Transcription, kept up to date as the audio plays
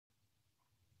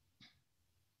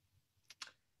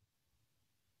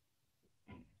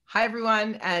Hi,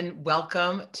 everyone, and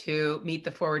welcome to Meet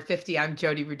the Forward 50. I'm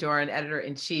Jodi Rudoren,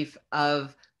 editor-in-chief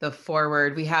of The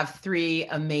Forward. We have three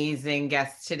amazing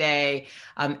guests today,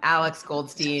 Alex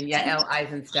Goldstein, Yael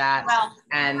Eisenstat,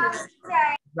 and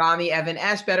Rami Evan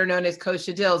Esh, better known as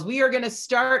Kosha Dillz. We are going to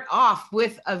start off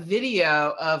with a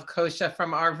video of Kosha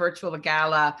from our virtual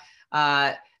gala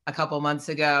a couple months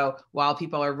ago while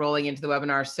people are rolling into the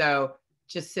webinar. So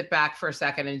just sit back for a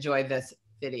second and enjoy this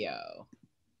video.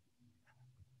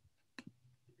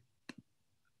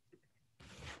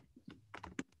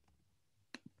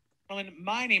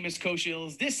 My name is Kosha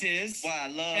Dillz. This is Why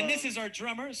Love. And this is our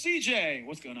drummer, CJ.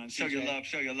 What's going on, CJ? Show your love,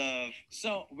 show your love.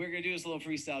 So we're going to do this little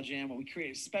freestyle jam, what we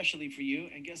created especially for you.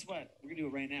 And guess what? We're going to do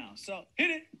it right now. So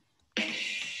hit it.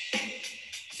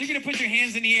 So you're going to put your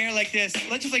hands in the air like this.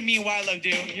 Let's just like me and Why Love do.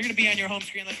 You're going to be on your home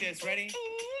screen like this. Ready?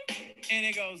 And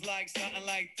it goes like something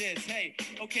like this. Hey,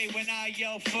 okay, when I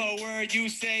yell forward, you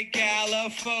say gala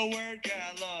forward.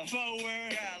 Gala.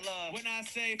 Forward. Gala. When I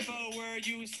say forward,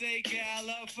 you say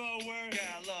gala forward.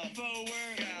 Gala.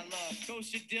 Forward. Gala.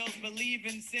 Kosha Dillz, believe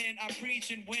in sin. I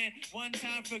preach and win. One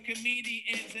time for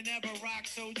comedians and never rock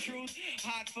so truth.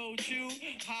 Hot for chew.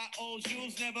 Hot old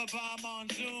jewels, never bomb on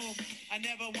Zoom. I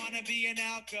never want to be an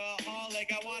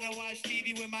alcoholic. I want to watch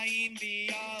TV with my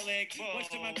embryolic.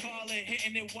 Whatchamacallit,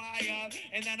 hitting it wire.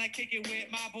 And then I kick it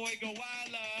with my boy, go Why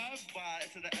Love. Y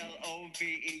to the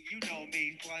L-O-V-E, you know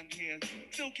me, one here.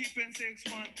 Still keeping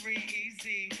 613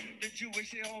 easy. The Jewish,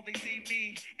 they only see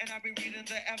me. And I be reading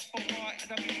the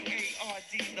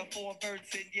F-O-R-W-A-R-D. The four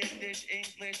words in Yiddish,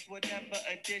 English, whatever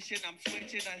edition. I'm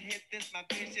switching, I hit this, my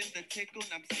vision, the tickle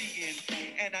I'm seeing.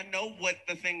 And I know what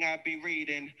the thing I be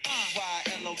reading.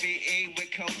 Y-L-O-V-E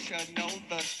with Kosha. Know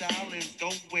the style is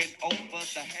going over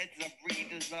the heads of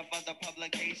readers of other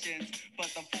publications. But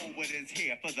the forward is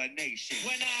here for the nation.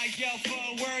 When I yell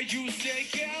forward, you say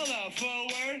gala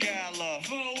forward. Gala.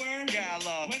 Forward.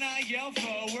 Gala. When I yell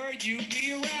forward, you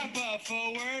be a rapper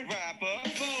forward. Rapper.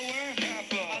 Forward.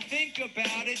 Rapper. I think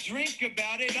about it, drink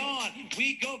about it on.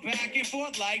 We go back and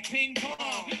forth like ping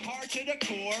pong. Hard to the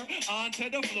core, onto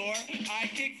the floor. I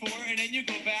kick four and then you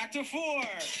go back to four.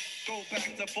 Go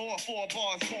back to four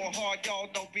bars, four hard. Y'all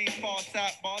know me, far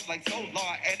side bars like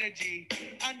solar energy.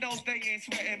 I know they ain't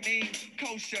sweating me.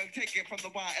 Kosha, take it from the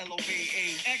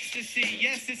Y-L-O-V-E. Ecstasy,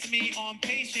 yes, it's me on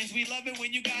patience. We love it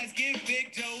when you guys give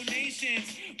big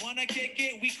donations. Wanna kick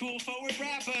it? We cool forward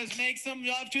rappers. Make some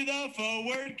love to the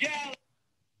Forward Gala.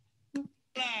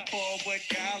 Forward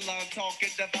Gala, talking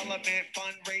development,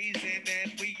 fundraising,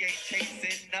 and we ain't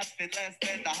chasing nothing less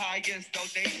than the highest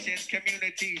donations.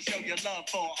 Community, show your love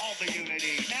for all the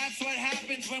unity. That's what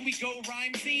happens when we go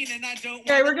rhyme scene, and I don't.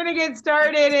 Okay, we're going to get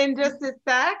started in just a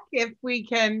sec, if we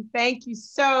can. Thank you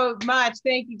so much.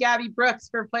 Thank you, Gabby Brooks,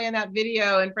 for playing that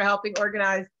video and for helping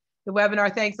organize the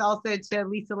webinar. Thanks also to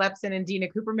Lisa Lepson and Dina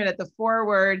Cooperman at The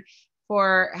Forward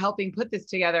for helping put this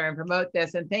together and promote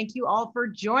this. And thank you all for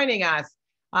joining us.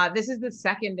 This is the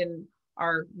second in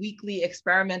our weekly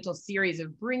experimental series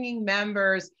of bringing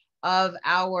members of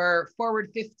our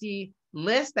Forward 50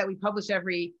 list that we publish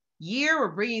every year. We're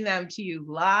bringing them to you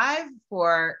live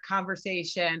for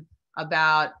conversation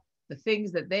about the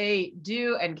things that they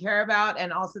do and care about,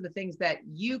 and also the things that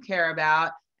you care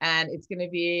about. And it's going to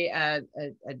be a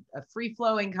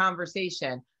free-flowing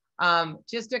conversation.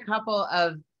 Just a couple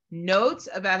of notes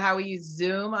about how we use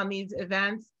Zoom on these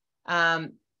events.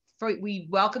 We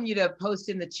welcome you to post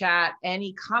in the chat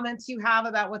any comments you have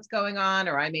about what's going on,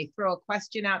 or I may throw a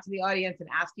question out to the audience and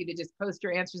ask you to just post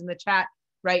your answers in the chat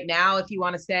right now. If you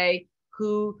want to say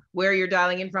where you're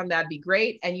dialing in from, that'd be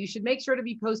great. And you should make sure to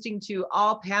be posting to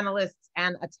all panelists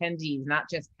and attendees, not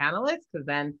just panelists, because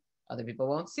then other people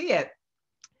won't see it.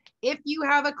 If you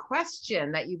have a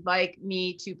question that you'd like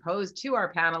me to pose to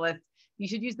our panelists, you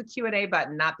should use the Q&A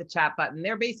button, not the chat button.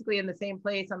 They're basically in the same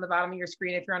place on the bottom of your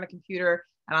screen if you're on a computer,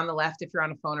 and on the left if you're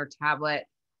on a phone or tablet.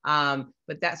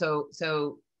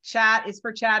 So chat is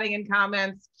for chatting and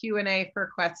comments, Q&A for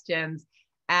questions.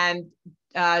 And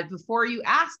before you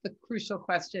ask the crucial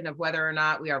question of whether or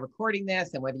not we are recording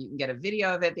this and whether you can get a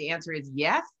video of it, the answer is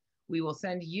yes. We will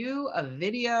send you a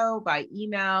video by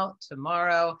email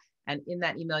tomorrow. And in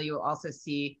that email, you will also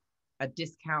see a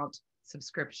discount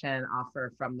subscription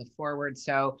offer from The Forward.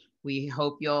 So we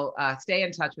hope you'll stay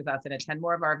in touch with us and attend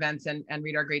more of our events and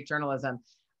read our great journalism.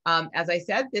 As I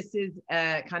said, this is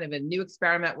kind of a new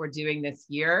experiment we're doing this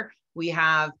year. We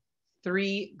have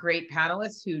three great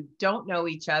panelists who don't know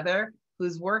each other,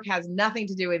 whose work has nothing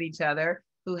to do with each other,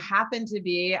 who happen to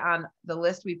be on the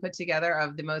list we put together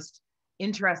of the most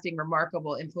interesting,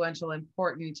 remarkable, influential,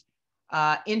 important,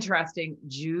 interesting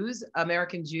Jews,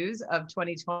 American Jews of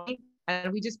 2020.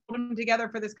 And we just put them together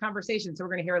for this conversation. So we're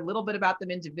going to hear a little bit about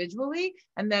them individually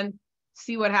and then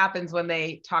see what happens when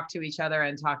they talk to each other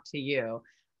and talk to you.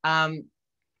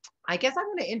 I guess I'm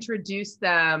going to introduce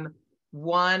them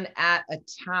one at a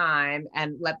time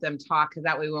and let them talk, because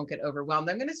that way we won't get overwhelmed.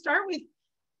 I'm going to start with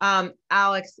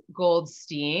Alex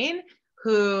Goldstein,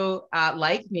 who,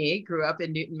 like me, grew up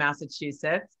in Newton,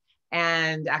 Massachusetts,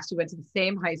 and actually went to the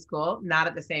same high school, not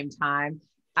at the same time.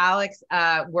 Alex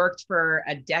worked for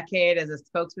a decade as a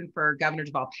spokesman for Governor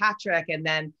Deval Patrick, and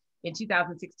then in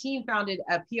 2016 founded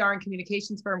a PR and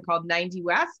communications firm called 90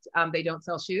 West. They don't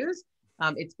sell shoes.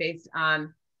 It's based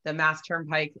on the Mass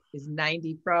Turnpike is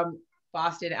 90 from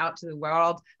Boston out to the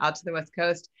world, out to the West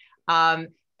Coast. And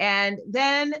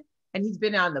he's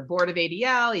been on the board of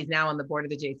ADL. He's now on the board of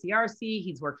the JCRC.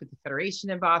 He's worked with the Federation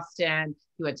in Boston.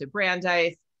 He went to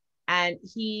Brandeis. And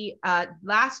he,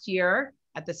 last year,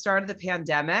 at the start of the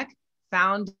pandemic,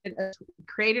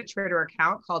 created a Twitter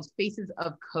account called Faces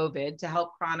of COVID to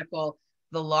help chronicle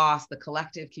the loss, the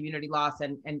collective community loss.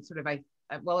 And sort of, I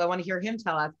want to hear him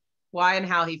tell us why and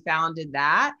how he founded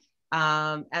that,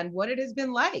 and what it has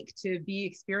been like to be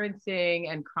experiencing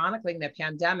and chronicling the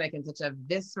pandemic in such a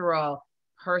visceral,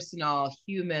 personal,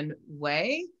 human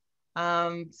way.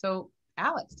 So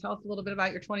Alex, tell us a little bit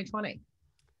about your 2020.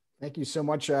 Thank you so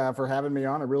much for having me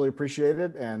on. I really appreciate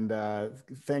it. And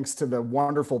thanks to the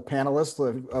wonderful panelists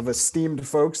of esteemed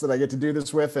folks that I get to do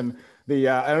this with. And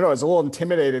I don't know, I was a little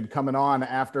intimidated coming on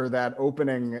after that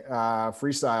opening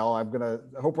freestyle.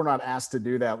 I hope we're not asked to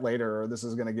do that later, or this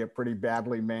is gonna get pretty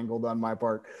badly mangled on my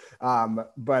part.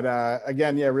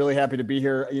 Again, yeah, really happy to be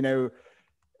here. You know,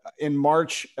 in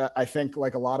March, I think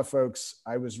like a lot of folks,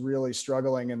 I was really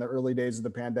struggling in the early days of the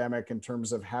pandemic in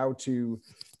terms of how to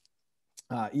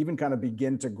even kind of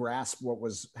begin to grasp what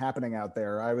was happening out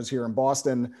there. I was here in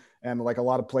Boston, and like a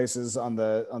lot of places on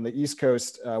the East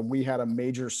Coast, we had a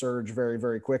major surge very,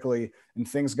 very quickly, and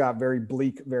things got very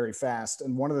bleak very fast.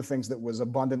 And one of the things that was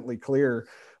abundantly clear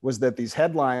was that these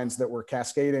headlines that were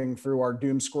cascading through our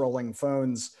doom scrolling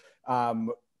phones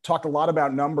talked a lot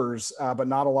about numbers, but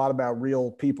not a lot about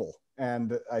real people.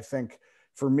 And I think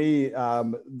for me,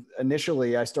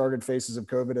 initially, I started Faces of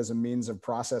COVID as a means of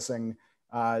processing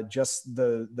just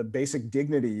the basic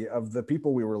dignity of the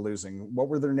people we were losing. What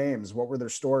were their names? What were their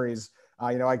stories?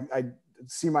 You know, I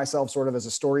see myself sort of as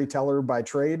a storyteller by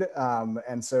trade.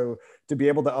 And so to be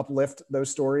able to uplift those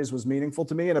stories was meaningful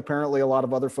to me. And apparently a lot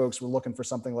of other folks were looking for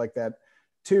something like that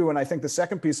too. And I think the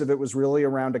second piece of it was really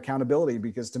around accountability,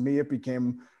 because to me, it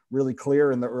became really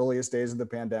clear in the earliest days of the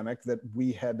pandemic that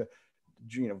we had,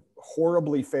 you know,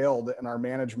 horribly failed in our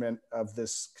management of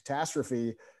this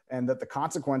catastrophe, and that the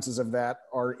consequences of that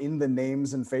are in the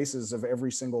names and faces of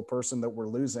every single person that we're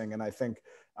losing. And I think,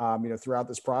 you know, throughout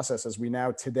this process, as we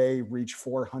now today reach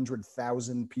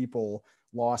 400,000 people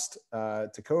lost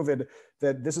to COVID,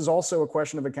 that this is also a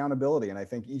question of accountability. And I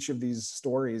think each of these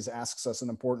stories asks us an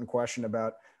important question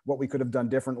about what we could have done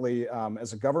differently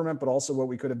as a government, but also what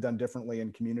we could have done differently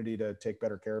in community to take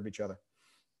better care of each other.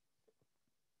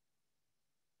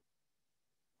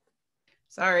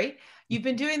 Sorry, you've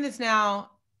been doing this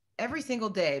now every single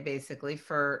day, basically,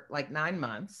 for like 9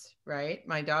 months, right?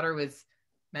 My daughter was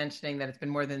mentioning that it's been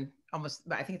more than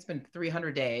I think it's been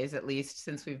 300 days at least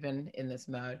since we've been in this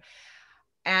mode.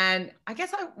 And I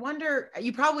guess I wonder,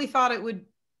 you probably thought it would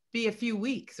be a few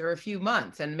weeks or a few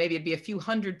months, and maybe it'd be a few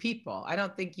hundred people. I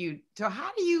don't think so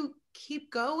how do you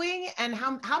keep going? And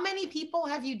how many people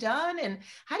have you done? And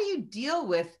how do you deal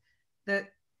with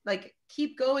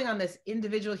keep going on this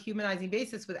individual humanizing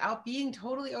basis without being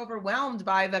totally overwhelmed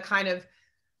by the kind of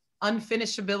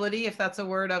unfinishability, if that's a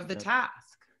word, of the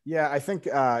task? Yeah, I think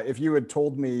if you had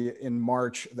told me in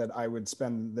March that I would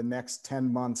spend the next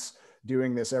 10 months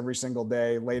doing this every single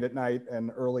day, late at night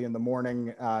and early in the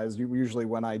morning, is usually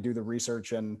when I do the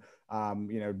research and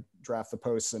you know, draft the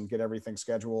posts and get everything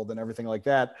scheduled and everything like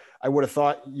that, I would have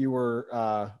thought you were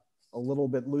a little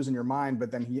bit losing your mind.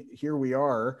 But then here we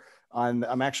are.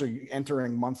 I'm actually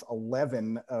entering month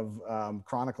 11 of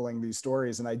chronicling these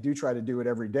stories, and I do try to do it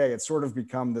every day. It's sort of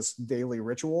become this daily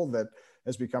ritual that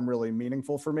has become really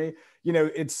meaningful for me. You know,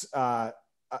 it's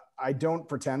I don't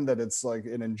pretend that it's like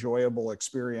an enjoyable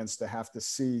experience to have to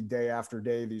see day after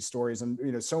day these stories, and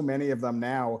you know, so many of them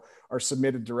now are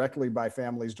submitted directly by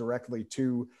families directly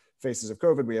to Faces of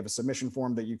COVID. We have a submission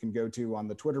form that you can go to on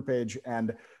the Twitter page.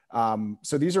 And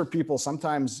so these are people,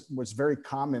 sometimes it's very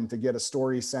common to get a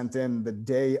story sent in the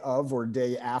day of or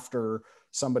day after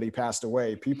somebody passed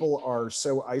away. People are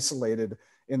so isolated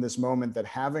in this moment that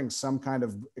having some kind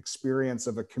of experience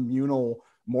of a communal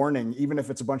mourning, even if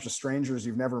it's a bunch of strangers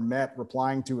you've never met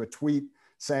replying to a tweet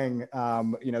saying,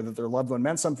 that their loved one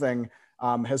meant something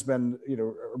has been,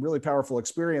 a really powerful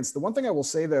experience. The one thing I will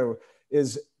say though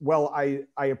is, well, I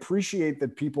appreciate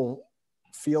that people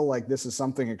feel like this is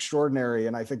something extraordinary.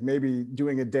 And I think maybe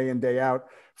doing it day in, day out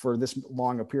for this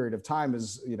long a period of time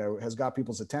is, has got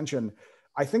people's attention.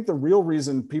 I think the real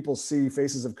reason people see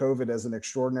Faces of COVID as an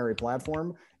extraordinary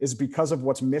platform is because of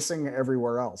what's missing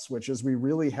everywhere else, which is we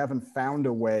really haven't found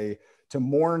a way to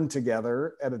mourn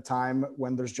together at a time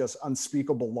when there's just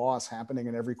unspeakable loss happening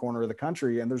in every corner of the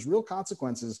country. And there's real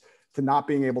consequences to not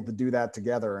being able to do that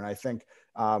together. And I think,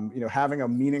 having a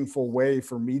meaningful way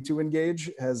for me to engage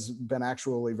has been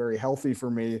actually very healthy for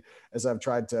me as I've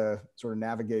tried to sort of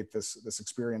navigate this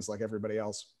experience like everybody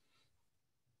else.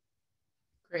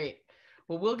 Great.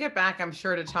 Well, we'll get back, I'm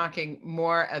sure, to talking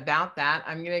more about that.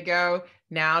 I'm going to go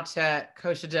now to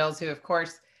Kosha Dillz, who, of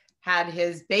course, had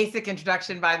his basic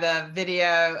introduction by the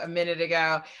video a minute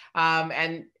ago.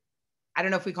 And I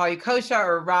don't know if we call you Kosha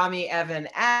or Rami Evan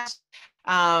Ash,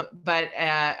 but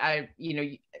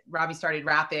Rami started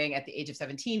rapping at the age of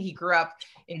 17. He grew up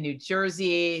in New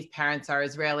Jersey. His parents are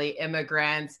Israeli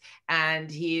immigrants,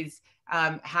 and he's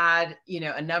had,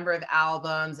 a number of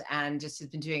albums and just has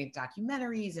been doing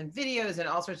documentaries and videos and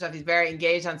all sorts of stuff. He's very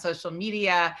engaged on social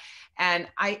media. And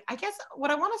I guess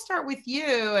what I want to start with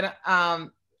you, and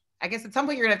I guess at some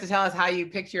point you're gonna have to tell us how you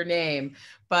picked your name,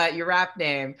 but your rap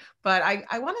name. But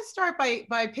I want to start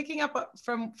by picking up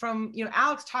from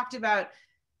Alex talked about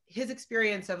his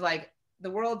experience of like the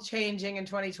world changing in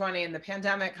 2020 and the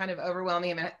pandemic kind of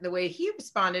overwhelming him and the way he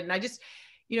responded. And I just,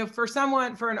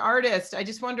 for an artist, I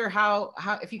just wonder how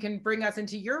if you can bring us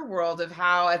into your world of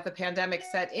how, as the pandemic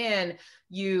set in,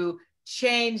 you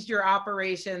changed your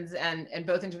operations and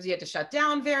both in terms of you had to shut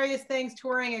down various things,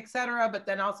 touring, et cetera, but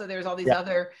then also there's all these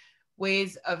other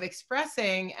ways of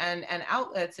expressing and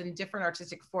outlets in different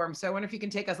artistic forms. So I wonder if you can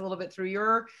take us a little bit through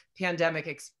your pandemic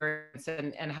experience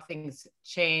and how things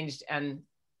changed, and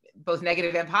both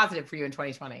negative and positive for you in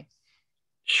 2020.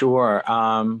 Sure.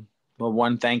 Well,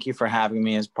 one, thank you for having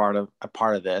me as part of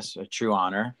this, a true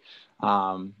honor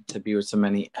to be with so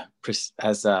many,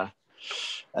 as the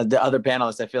other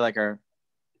panelists I feel like are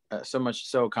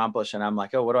so accomplished, and I'm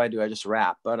like, oh, what do? I just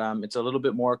rap. But it's a little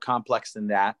bit more complex than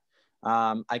that.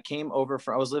 I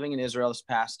was living in Israel this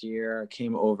past year. I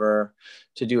came over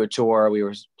to do a tour. We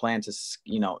were planning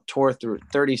to, tour through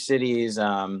 30 cities,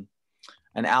 an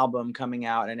album coming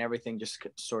out, and everything just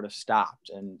sort of stopped.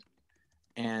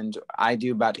 And I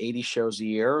do about 80 shows a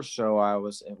year. So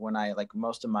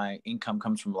most of my income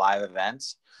comes from live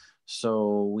events.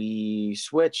 So we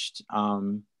switched,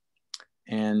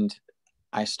 and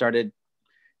I started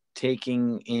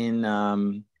taking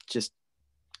in just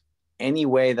any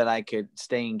way that I could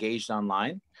stay engaged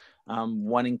online.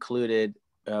 One included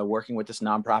working with this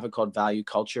nonprofit called Value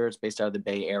Culture. It's based out of the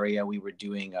Bay Area. We were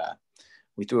doing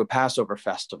we threw a Passover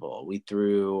festival. We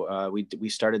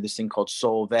started this thing called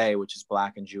Solvay, which is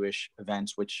Black and Jewish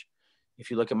events, which if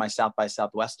you look at my South by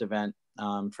Southwest event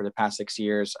for the past 6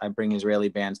 years, I bring Israeli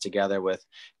bands together with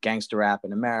gangster rap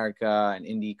in America and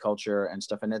indie culture and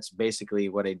stuff. And that's basically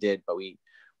what I did, but we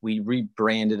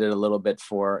rebranded it a little bit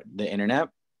for the internet.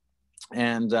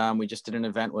 And we just did an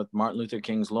event with Martin Luther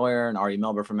King's lawyer and Ari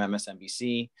Melber from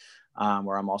MSNBC,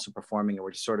 where I'm also performing, and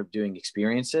we're just sort of doing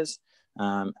experiences.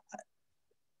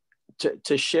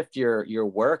 To shift your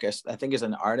work, I think as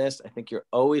an artist, I think you're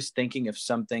always thinking of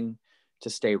something to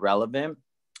stay relevant.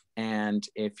 And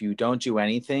if you don't do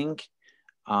anything,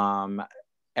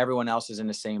 everyone else is in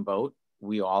the same boat.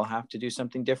 We all have to do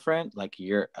something different, like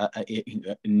your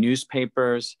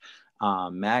newspapers,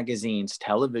 magazines,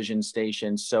 television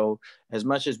stations. So as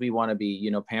much as we want to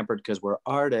be, pampered because we're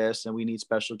artists and we need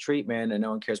special treatment and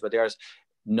no one cares about the artists,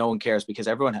 no one cares because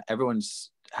everyone's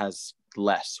has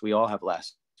less. We all have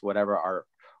less, whatever our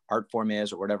art form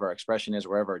is or whatever our expression is,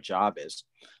 wherever our job is.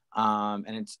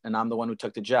 And I'm the one who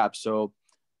took the job. So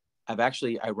I've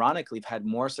actually, ironically, had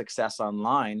more success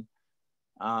online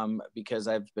because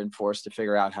I've been forced to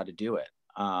figure out how to do it.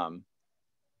 I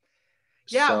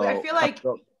feel like,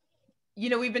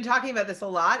 we've been talking about this a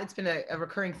lot. It's been a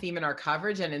recurring theme in our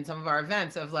coverage and in some of our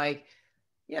events of like,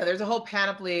 there's a whole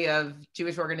panoply of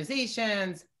Jewish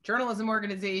organizations, journalism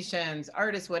organizations,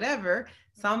 artists, whatever,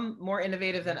 some more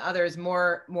innovative than others,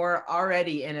 more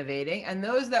already innovating. And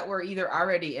those that were either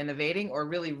already innovating or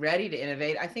really ready to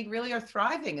innovate, I think really are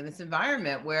thriving in this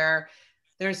environment where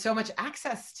there's so much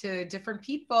access to different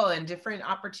people and different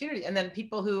opportunities. And then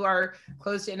people who are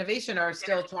closed to innovation are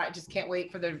still just can't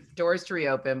wait for the doors to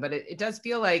reopen. But it does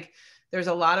feel like there's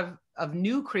a lot of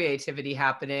new creativity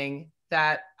happening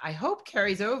that I hope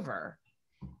carries over.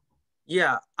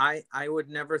 Yeah, I would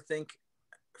never think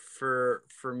for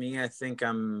me, I think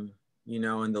I'm, you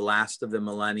know, in the last of the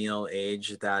millennial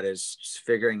age that is just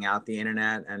figuring out the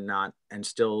internet and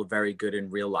still very good in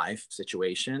real life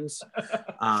situations.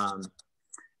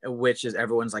 Which is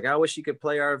everyone's like, I wish you could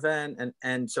play our event.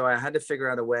 And so I had to figure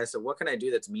out a way. So what can I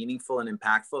do that's meaningful and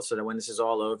impactful so that when this is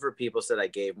all over, people said I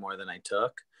gave more than I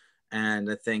took. And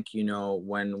I think, you know,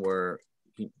 when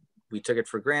we took it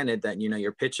for granted that, you know,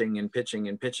 you're pitching and pitching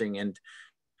and pitching. And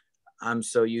I'm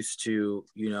so used to,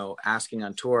 you know, asking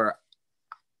on tour.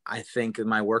 I think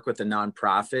my work with the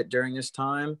nonprofit during this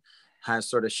time has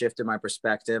sort of shifted my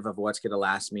perspective of what's going to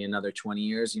last me another 20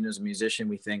 years. You know, as a musician,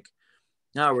 we think,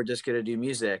 no, we're just going to do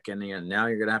music. And you know, now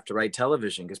you're going to have to write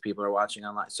television because people are watching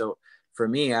online. So for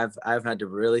me, I've had to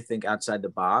really think outside the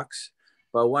box.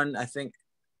 But one, I think,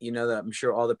 you know, that I'm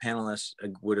sure all the panelists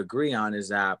would agree on is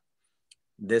that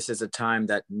this is a time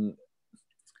that, you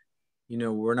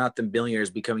know, we're not the billionaires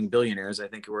becoming billionaires. I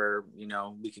think we're, you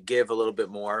know, we could give a little bit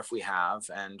more if we have,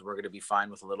 and we're going to be fine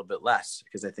with a little bit less,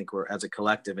 because I think we're, as a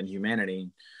collective in humanity,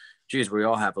 geez, we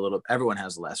all have a little, everyone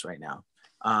has less right now.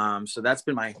 So that's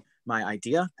been my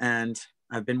idea, and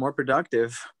I've been more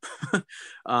productive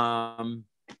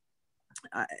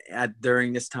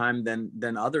during this time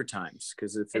than other times.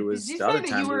 Because if it was the other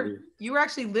time, you were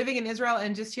actually living in Israel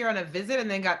and just here on a visit,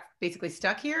 and then got basically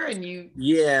stuck here, and you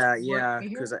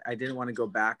because I didn't want to go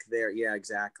back there. Yeah,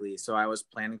 exactly. So I was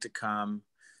planning to come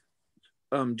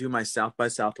do my South by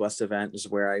Southwest event, is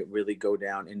where I really go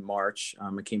down in March.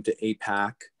 I came to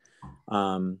APAC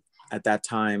at that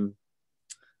time.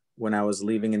 When I was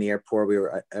leaving in the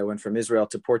airport, I went from Israel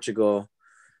to Portugal.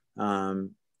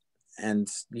 And,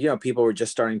 you know, people were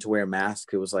just starting to wear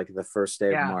masks. It was like the first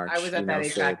day of March. I was at that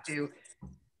APAC too.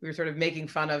 We were sort of making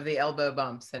fun of the elbow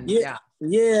bumps, and yeah.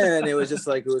 And it was just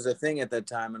like, it was a thing at that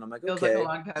time. And I'm like, feels okay. Like a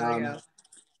long time ago.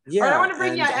 Yeah. All right, I want to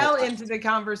bring Yael into the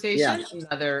conversation. Yeah.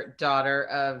 Another daughter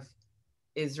of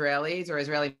Israelis, or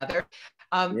Israeli mother.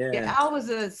 Yael was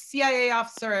a CIA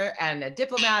officer and a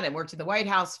diplomat and worked in the White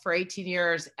House for 18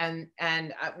 years. And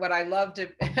what I loved,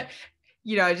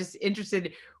 you know, I was just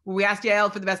interested, when we asked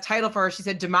Yael for the best title for her, she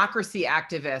said democracy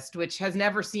activist, which has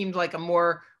never seemed like a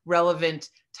more relevant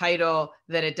title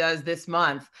than it does this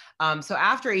month. So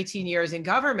after 18 years in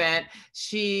government,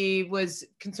 she was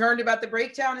concerned about the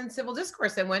breakdown in civil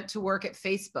discourse and went to work at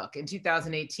Facebook in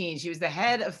 2018. She was the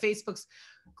head of Facebook's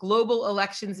Global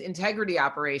Elections Integrity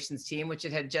Operations team, which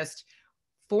it had just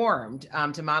formed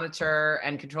to monitor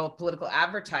and control political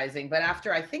advertising. But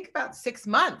after, I think, about 6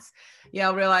 months,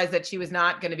 Yael realized that she was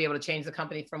not going to be able to change the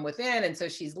company from within. And so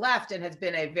she's left and has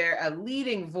been a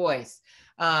leading voice,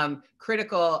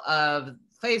 critical of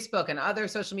Facebook and other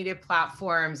social media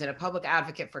platforms, and a public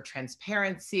advocate for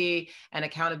transparency and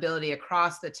accountability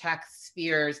across the tech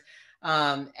spheres.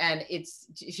 And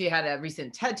she had a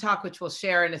recent TED Talk, which we'll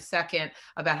share in a second,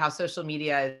 about how social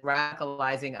media is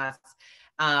radicalizing us.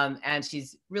 And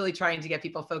she's really trying to get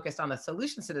people focused on the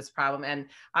solutions to this problem. And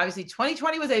obviously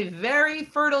 2020 was a very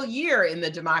fertile year in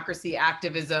the democracy,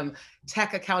 activism,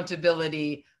 tech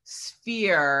accountability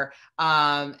sphere.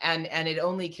 And it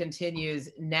only continues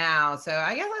now. So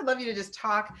I guess I'd love you to just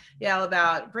talk, Yael,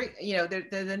 about, you know,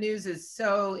 the news is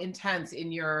so intense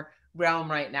in your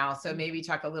realm right now. So maybe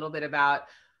talk a little bit about,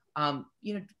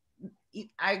 you know,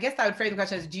 I guess I would frame the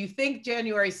question as, do you think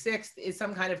January 6th is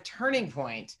some kind of turning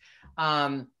point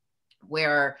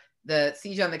where the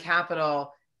siege on the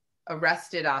Capitol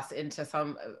arrested us into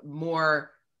some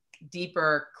more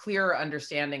deeper, clearer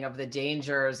understanding of the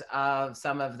dangers of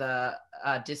some of the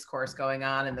discourse going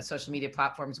on in the social media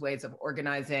platforms' ways of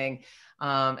organizing,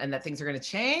 and that things are going to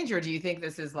change? Or do you think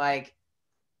this is like,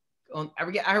 where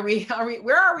are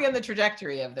we on the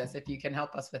trajectory of this, if you can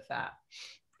help us with that?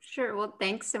 Sure. Well,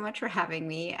 thanks so much for having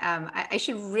me. I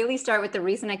should really start with the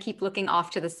reason I keep looking off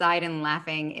to the side and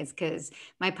laughing is because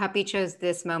my puppy chose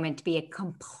this moment to be a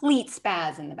complete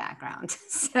spaz in the background.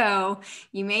 So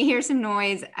you may hear some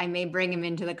noise. I may bring him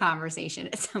into the conversation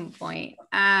at some point.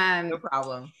 No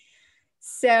problem.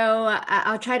 So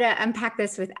I'll try to unpack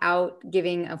this without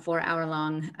giving a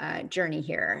 4-hour-long journey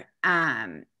here.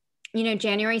 You know,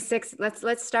 January 6th,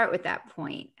 let's start with that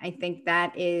point. I think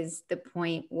that is the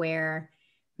point where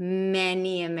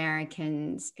many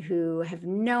Americans who have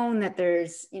known that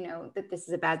there's, you know, that this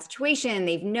is a bad situation,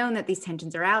 they've known that these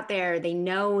tensions are out there, they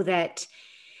know that,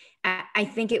 I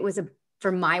think it was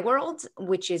for my world,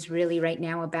 which is really right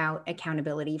now about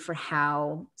accountability for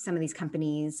how some of these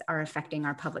companies are affecting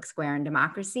our public square and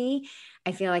democracy.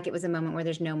 I feel like it was a moment where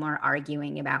there's no more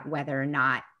arguing about whether or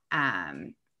not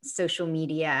social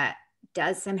media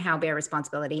does somehow bear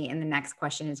responsibility. And the next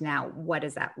question is now, what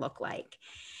does that look like?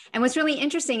 And what's really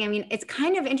interesting, I mean, it's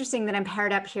kind of interesting that I'm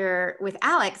paired up here with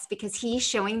Alex because he's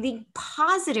showing the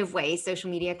positive ways social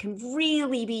media can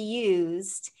really be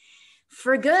used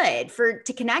for good,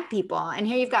 to connect people. And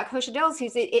here you've got Kosha Dillz,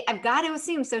 who's, I've got to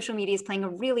assume social media is playing a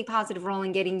really positive role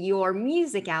in getting your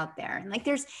music out there. And like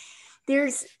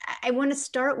I want to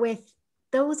start with,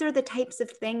 those are the types of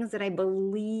things that I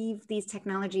believe these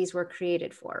technologies were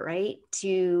created for, right?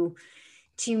 To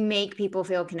make people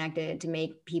feel connected, to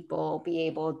make people be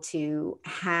able to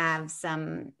have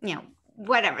some,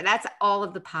 whatever, that's all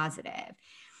of the positive.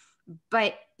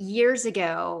 But years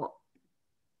ago,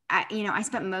 I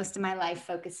spent most of my life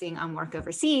focusing on work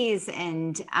overseas,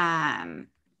 and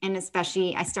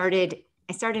especially I started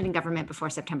in government before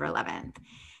September 11th,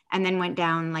 and then went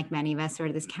down, like many of us, sort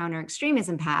of this counter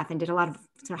extremism path, and did a lot of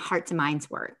sort of hearts and minds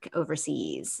work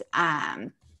overseas.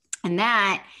 And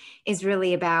that is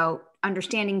really about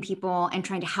understanding people and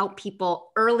trying to help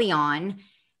people early on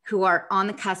who are on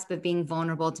the cusp of being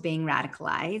vulnerable to being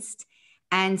radicalized,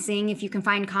 and seeing if you can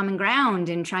find common ground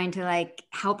and trying to like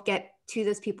help get to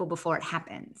those people before it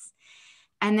happens.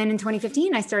 And then in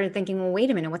 2015, I started thinking, well, wait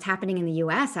a minute, what's happening in the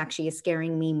US actually is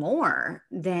scaring me more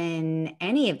than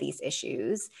any of these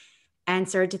issues. And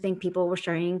started to think people were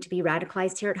starting to be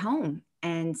radicalized here at home.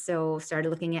 And so started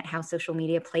looking at how social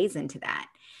media plays into that.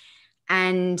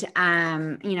 And,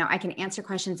 I can answer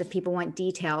questions if people want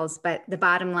details, but the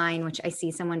bottom line, which I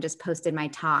see someone just posted my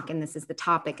talk, and this is the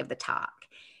topic of the talk,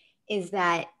 is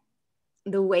that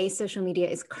the way social media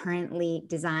is currently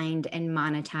designed and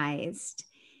monetized,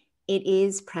 it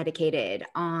is predicated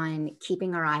on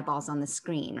keeping our eyeballs on the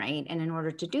screen, right? And in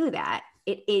order to do that,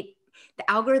 the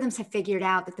algorithms have figured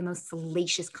out that the most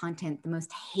salacious content, the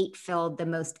most hate-filled, the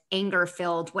most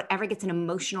anger-filled, whatever gets an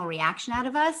emotional reaction out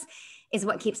of us is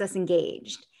what keeps us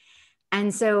engaged.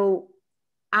 And so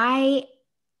at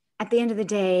the end of the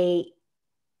day,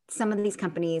 some of these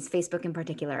companies, Facebook in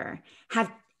particular,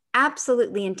 have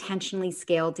absolutely intentionally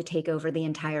scaled to take over the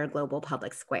entire global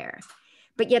public square.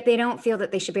 But yet they don't feel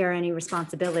that they should bear any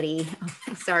responsibility.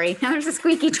 Oh, sorry, now there's a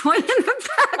squeaky toy in the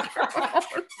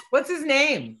background. What's his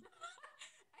name?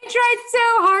 I tried so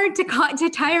hard to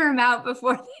tire him out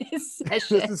before this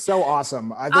session. This is so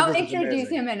awesome. I'll introduce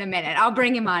him in a minute. I'll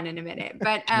bring him on in a minute.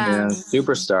 But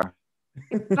superstar.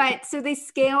 But so they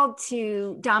scaled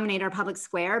to dominate our public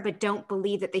square, but don't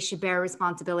believe that they should bear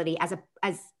responsibility as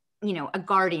a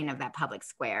guardian of that public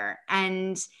square.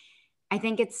 And I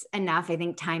think it's enough. I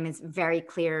think time is very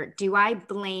clear.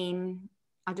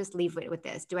 I'll just leave it with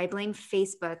this. Do I blame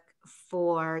Facebook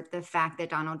for the fact that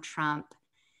Donald Trump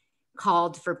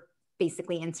called for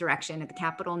basically insurrection at the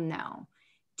Capitol? No.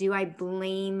 Do I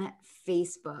blame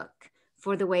Facebook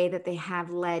for the way that they have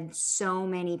led so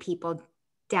many people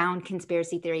down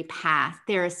conspiracy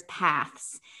theorist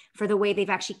paths, for the way they've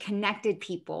actually connected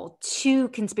people to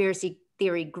conspiracy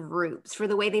theory groups, for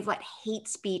the way they've let hate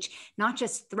speech not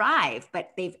just thrive,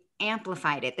 but they've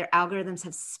amplified it. Their algorithms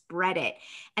have spread it.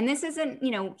 And this isn't,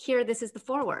 this is the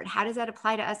forward. How does that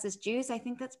apply to us as Jews? I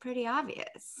think that's pretty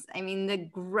obvious. I mean, the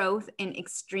growth in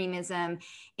extremism,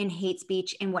 in hate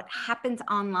speech, in what happens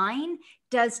online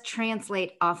does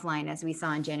translate offline, as we saw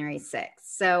on January 6th.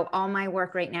 So all my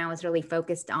work right now is really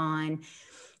focused on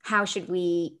how should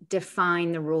we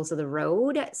define the rules of the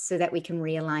road so that we can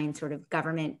realign sort of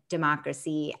government,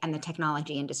 democracy, and the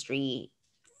technology industry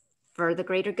for the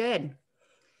greater good.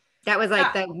 That was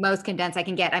like the most condensed I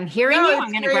can get. I'm hearing you.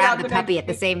 I'm going to grab the puppy at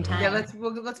the same time. Yeah,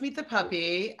 let's meet the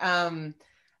puppy. And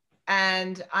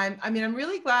I'm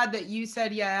really glad that you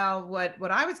said, Yael,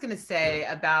 what I was going to say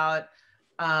about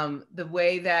the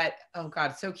way that, oh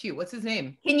God, so cute. What's his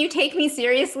name? Can you take me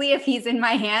seriously if he's in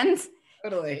my hands?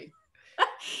 Totally.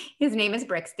 His name is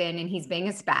Brixton, and he's being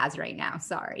a spaz right now.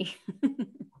 Sorry.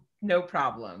 No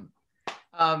problem.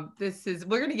 We're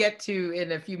going to get to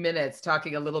in a few minutes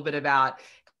talking a little bit about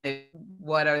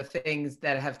what are things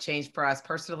that have changed for us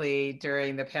personally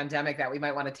during the pandemic that we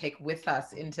might want to take with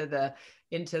us into the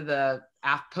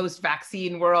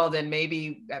post-vaccine world, and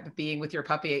maybe being with your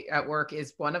puppy at work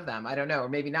is one of them. I don't know, or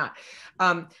maybe not.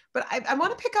 But I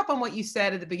want to pick up on what you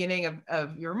said at the beginning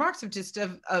of your remarks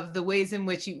of the ways in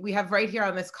which we have right here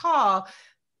on this call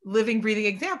living, breathing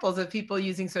examples of people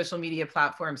using social media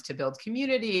platforms to build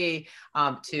community,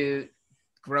 to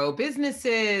grow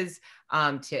businesses,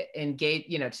 to engage,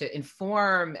 to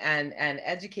inform and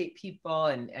educate people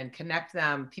and connect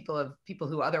them, people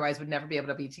who otherwise would never be able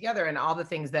to be together, and all the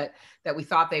things that we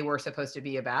thought they were supposed to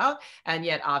be about. And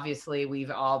yet, obviously,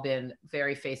 we've all been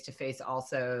very face-to-face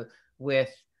also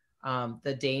with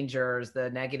the dangers, the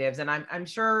negatives. And I'm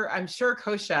sure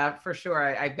Kosha, for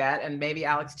sure, I bet, and maybe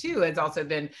Alex too, has also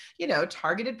been,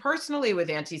 targeted personally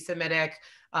with anti-Semitic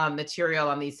material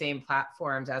on these same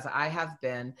platforms as I have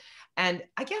been. And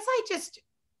I guess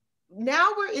now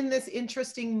we're in this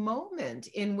interesting moment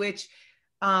in which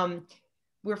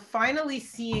we're finally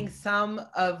seeing some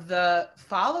of the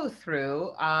follow through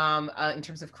in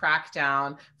terms of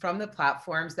crackdown from the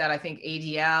platforms that I think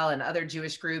ADL and other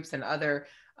Jewish groups and other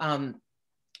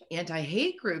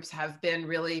anti-hate groups have been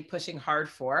really pushing hard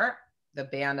for. The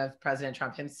ban of President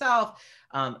Trump himself,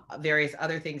 various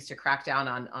other things to crack down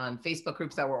on Facebook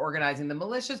groups that were organizing the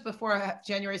militias before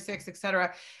January 6th, et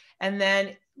cetera. And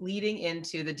then leading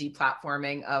into the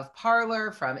deplatforming of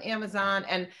Parler from Amazon.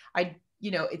 And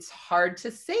it's hard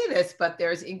to say this, but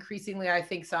there's increasingly, I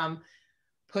think, some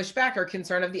pushback or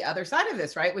concern of the other side of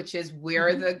this, right? Which is where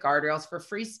are the guardrails for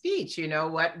free speech?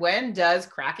 When does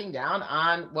cracking down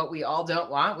on what we all don't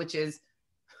want, which is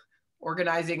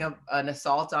organizing an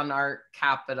assault on our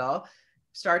Capitol,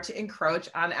 start to encroach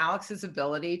on Alex's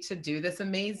ability to do this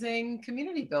amazing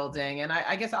community building? And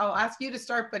I guess I'll ask you to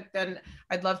start, but then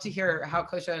I'd love to hear how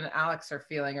Kosha and Alex are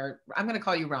feeling, or I'm going to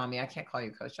call you Rami. I can't call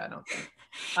you Kosha, I don't think.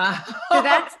 So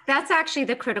that's actually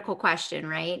the critical question,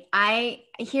 right?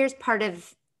 Here's part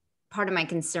of my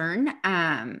concern.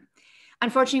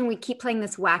 Unfortunately, we keep playing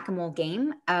this whack-a-mole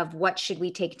game of what should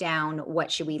we take down,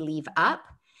 what should we leave up?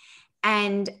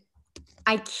 And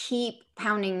I keep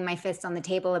pounding my fist on the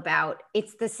table about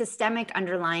it's the systemic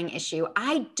underlying issue.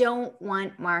 I don't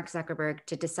want Mark Zuckerberg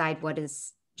to decide what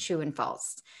is true and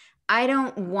false. I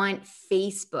don't want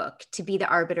Facebook to be the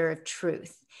arbiter of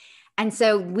truth. And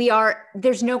so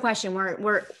there's no question,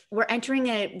 we're entering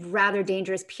a rather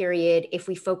dangerous period if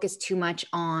we focus too much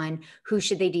on who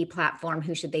should they deplatform,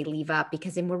 who should they leave up,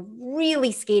 because then we're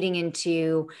really skating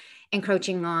into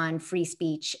encroaching on free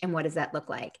speech. And what does that look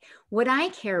like? What I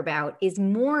care about is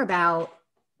more about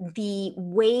the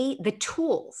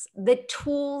tools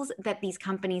that these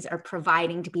companies are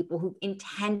providing to people who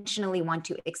intentionally want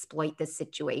to exploit this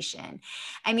situation.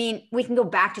 I mean, we can go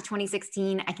back to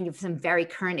 2016. I can give some very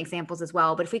current examples as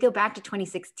well. But if we go back to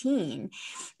 2016,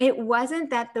 it wasn't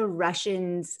that the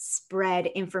Russians spread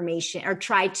information or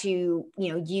tried to,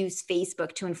 use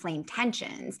Facebook to inflame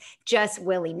tensions just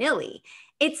willy-nilly.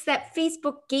 It's that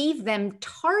Facebook gave them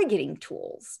targeting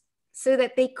tools so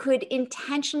that they could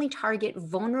intentionally target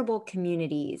vulnerable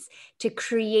communities to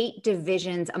create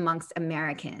divisions amongst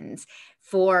Americans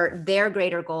for their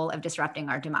greater goal of disrupting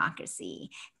our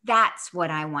democracy. That's what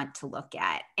I want to look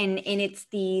at. And it's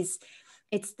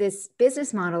this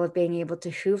business model of being able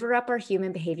to hoover up our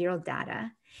human behavioral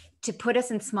data, to put us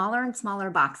in smaller and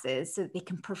smaller boxes so that they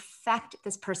can perfect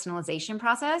this personalization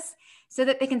process so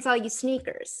that they can sell you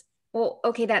sneakers. Well,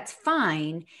 okay, that's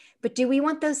fine. But do we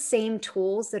want those same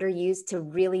tools that are used to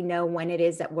really know when it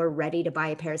is that we're ready to buy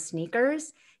a pair of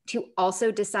sneakers to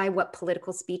also decide what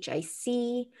political speech I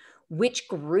see, which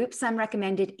groups I'm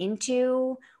recommended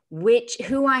into,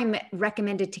 who I'm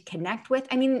recommended to connect with?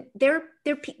 I mean, they're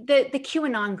the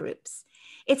QAnon groups.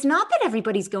 It's not that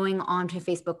everybody's going on to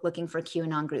Facebook looking for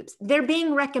QAnon groups. They're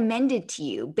being recommended to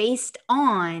you based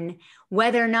on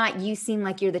whether or not you seem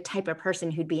like you're the type of person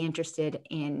who'd be interested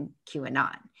in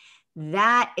QAnon.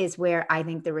 That is where I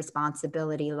think the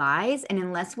responsibility lies. And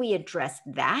unless we address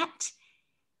that,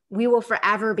 we will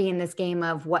forever be in this game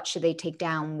of what should they take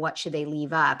down? What should they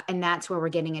leave up? And that's where we're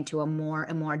getting into a more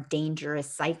and more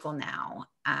dangerous cycle now.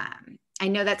 I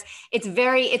know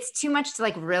it's too much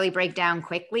to really break down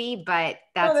quickly, but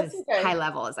that's as high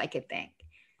level as I could think.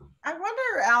 I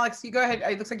wonder, Alex, you go ahead.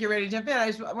 It looks like you're ready to jump in.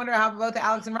 I just wonder how both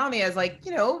Alex and Rami, as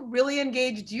really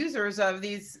engaged users of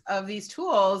these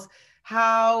tools,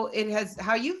 how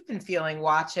you've been feeling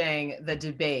watching the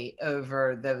debate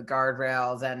over the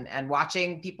guardrails and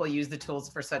watching people use the tools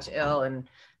for such ill, and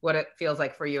what it feels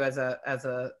like for you as a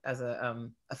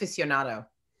aficionado.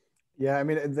 Yeah, I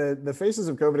mean, the Faces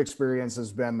of COVID experience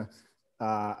has been,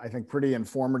 I think, pretty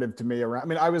informative to me.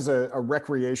 I was a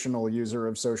recreational user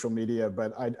of social media,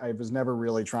 but I was never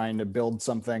really trying to build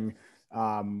something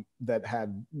that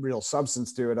had real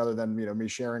substance to it other than, me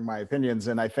sharing my opinions.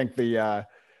 And I think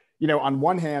on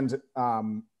one hand,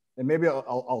 and maybe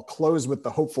I'll close with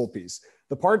the hopeful piece.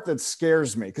 The part that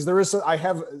scares me, because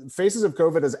Faces of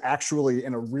COVID has actually,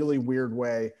 in a really weird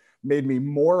way, made me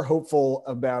more hopeful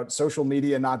about social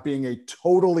media not being a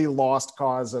totally lost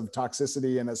cause of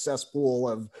toxicity and a cesspool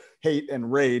of hate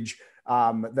and rage,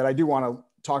 that I do want to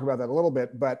talk about that a little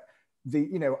bit. But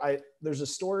there's a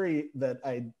story that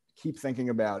I keep thinking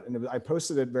about, and I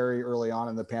posted it very early on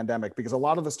in the pandemic, because a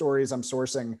lot of the stories I'm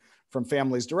sourcing from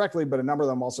families directly, but a number of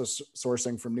them also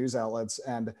sourcing from news outlets.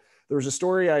 And there was a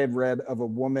story I had read of a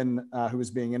woman who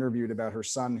was being interviewed about her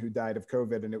son who died of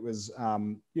COVID. And it was,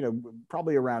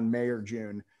 probably around May or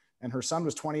June. and her son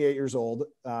was 28 years old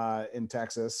in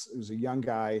Texas. He was a young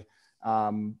guy,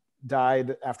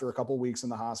 died after a couple of weeks in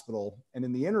the hospital. And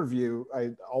in the interview,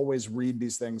 I always read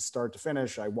these things start to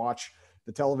finish. I watch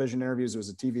the television interviews. It was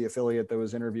a TV affiliate that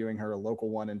was interviewing her, a local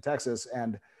one in Texas.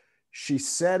 And she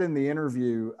said in the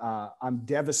interview, I'm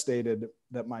devastated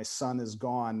that my son is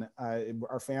gone.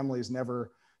 Our family is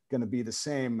never going to be the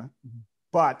same,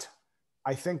 but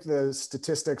I think the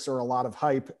statistics are a lot of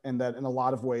hype, and that in a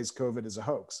lot of ways, COVID is a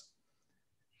hoax.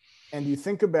 And you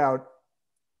think about,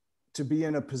 to be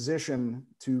in a position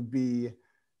to be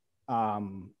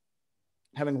having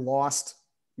lost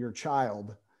your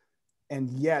child,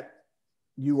 and yet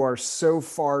you are so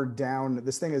far down.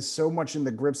 This thing is so much in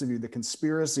the grips of you, the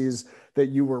conspiracies that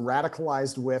you were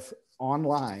radicalized with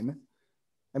online.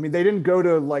 I mean, they didn't go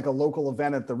to like a local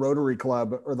event at the Rotary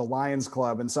Club or the Lions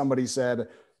Club and somebody said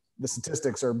the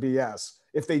statistics are BS.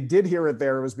 If they did hear it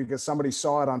there, it was because somebody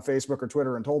saw it on Facebook or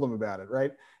Twitter and told them about it,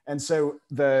 right? And so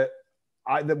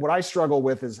what I struggle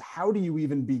with is, how do you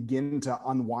even begin to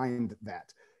unwind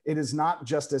that? It is not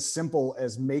just as simple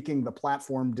as making the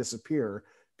platform disappear.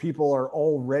 People are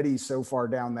already so far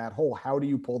down that hole. How do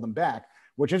you pull them back?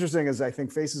 What's interesting is I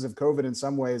think Faces of COVID in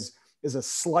some ways is a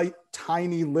slight,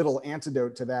 tiny little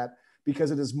antidote to that, because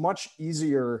it is much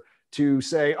easier to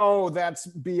say, oh, that's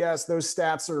BS, those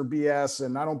stats are BS,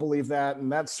 and I don't believe that,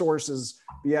 and that source is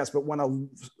BS. But when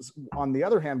on the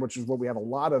other hand, which is what we have a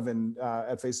lot of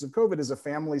at Faces of COVID, is a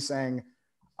family saying,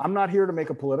 I'm not here to make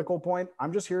a political point.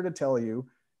 I'm just here to tell you,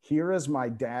 here is my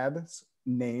dad's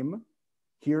name.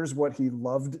 Here's what he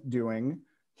loved doing.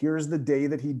 Here's the day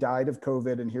that he died of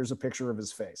COVID, and here's a picture of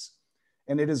his face.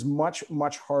 And it is much,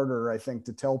 much harder, I think,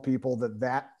 to tell people that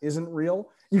that isn't real.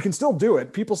 You can still do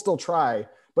it. People still try.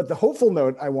 But the hopeful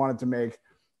note I wanted to make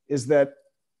is that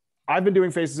I've been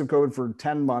doing Faces of COVID for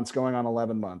 10 months, going on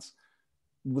 11 months.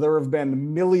 There have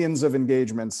been millions of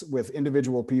engagements with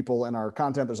individual people in our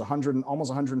content. There's almost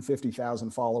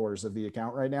 150,000 followers of the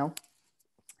account right now.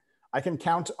 I can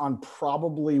count on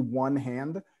probably one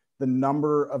hand the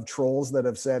number of trolls that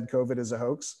have said COVID is a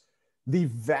hoax. The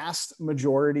vast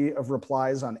majority of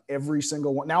replies on every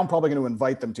single one. Now I'm probably going to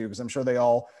invite them to, because I'm sure they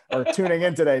all are tuning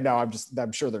in today. No,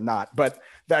 I'm sure they're not. But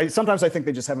sometimes I think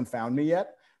they just haven't found me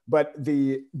yet. But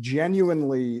the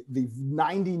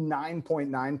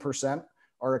 99.9%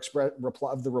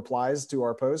 of the replies to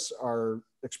our posts are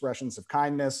expressions of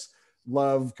kindness,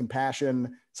 love,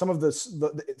 compassion, some of the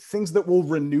things that will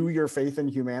renew your faith in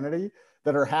humanity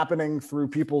that are happening through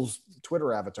people's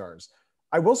Twitter avatars.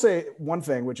 I will say one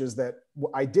thing, which is that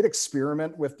I did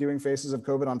experiment with doing Faces of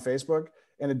COVID on Facebook,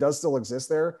 and it does still exist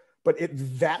there, but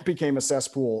that became a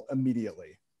cesspool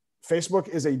immediately. Facebook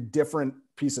is a different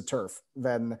piece of turf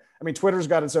than, I mean, Twitter's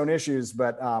got its own issues,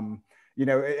 but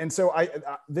and so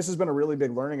this has been a really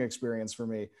big learning experience for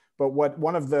me. But what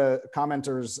one of the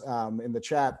commenters in the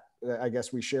chat, I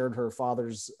guess we shared her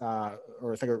father's,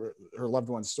 or I think her loved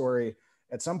one's story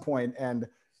at some point, and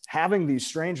having these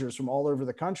strangers from all over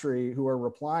the country who are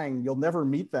replying, you'll never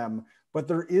meet them, but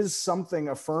there is something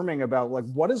affirming about, like,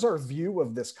 what is our view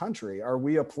of this country? Are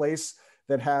we a place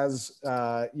that has,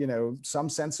 some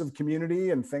sense of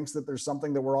community and thinks that there's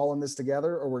something that we're all in this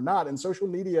together, or we're not? And social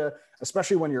media,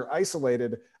 especially when you're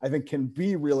isolated, I think can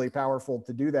be really powerful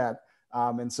to do that.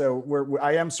 And so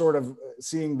I am sort of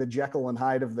seeing the Jekyll and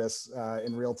Hyde of this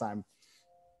in real time.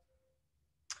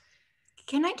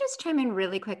 Can I just chime in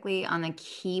really quickly on the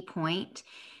key point,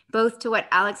 both to what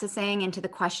Alex is saying and to the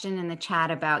question in the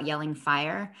chat about yelling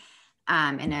fire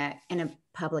in a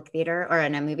public theater or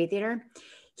in a movie theater?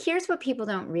 Here's what people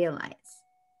don't realize.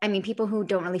 I mean, people who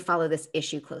don't really follow this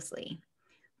issue closely.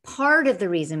 Part of the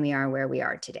reason we are where we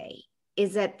are today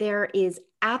is that there is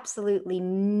absolutely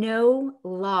no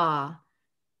law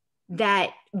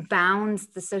that bounds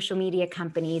the social media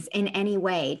companies in any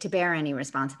way to bear any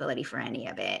responsibility for any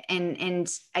of it.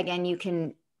 And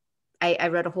again, I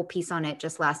wrote a whole piece on it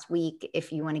just last week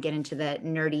if you want to get into the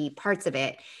nerdy parts of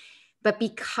it. But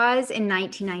because in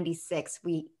 1996,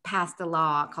 we passed a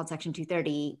law called Section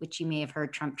 230, which you may have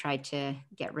heard Trump tried to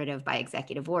get rid of by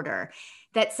executive order,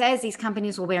 that says these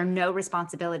companies will bear no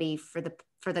responsibility for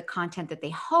the content that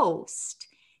they host.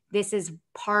 This is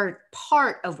part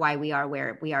of why we are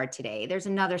where we are today. There's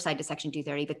another side to Section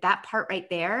 230, but that part right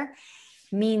there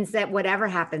means that whatever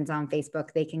happens on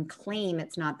Facebook, they can claim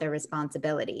it's not their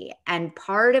responsibility. And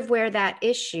part of where that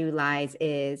issue lies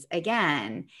is,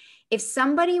 again, if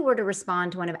somebody were to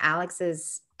respond to one of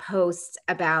Alex's posts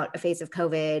about a face of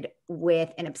COVID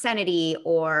with an obscenity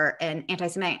or an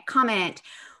anti-Semitic comment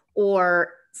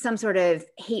or some sort of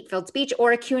hate-filled speech,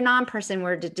 or a QAnon person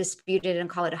were to dispute it and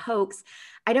call it a hoax,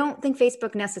 I don't think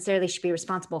Facebook necessarily should be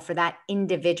responsible for that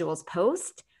individual's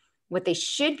post. What they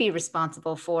should be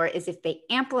responsible for is if they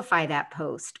amplify that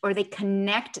post, or they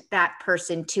connect that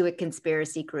person to a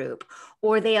conspiracy group,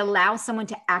 or they allow someone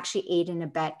to actually aid and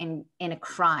abet in a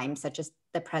crime, such as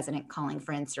the president calling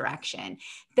for insurrection.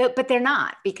 But they're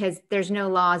not, because there's no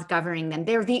laws governing them.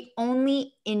 They're the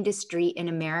only industry in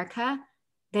America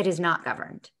that is not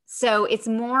governed. So it's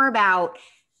more about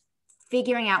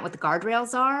figuring out what the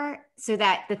guardrails are so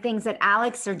that the things that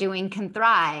Alex are doing can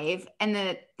thrive, and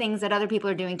the things that other people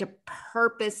are doing to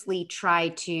purposely try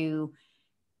to,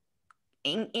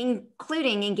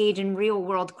 including engage in real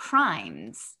world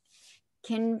crimes,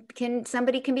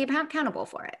 somebody can be accountable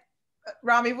for it.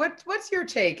 Rami, what's your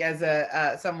take as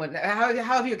a someone? How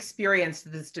have you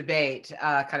experienced this debate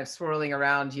kind of swirling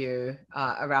around you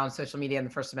around social media and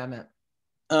the First Amendment?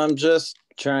 I'm just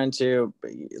trying to,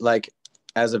 like,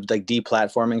 as of like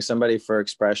deplatforming somebody for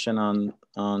expression on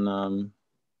the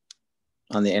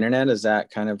internet. Is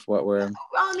that kind of what we're? Well,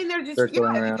 I mean,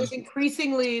 there's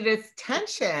increasingly this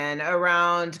tension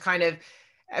around kind of.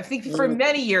 I think for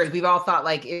many years we've all thought,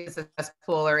 like, is it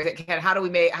successful, or how do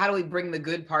we bring the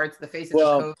good parts, the faces of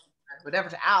COVID, whatever,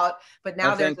 out? But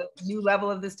now there's a new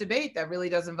level of this debate that really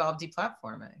does involve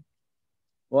deplatforming.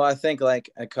 Well, I think like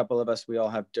a couple of us, we all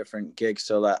have different gigs,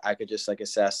 so that I could just like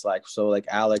assess, like, so like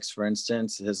Alex, for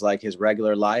instance, is like his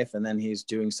regular life, and then he's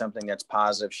doing something that's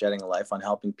positive, shedding a life on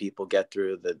helping people get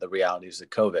through the realities of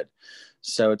COVID.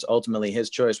 So it's ultimately his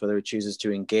choice whether he chooses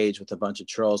to engage with a bunch of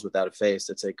trolls without a face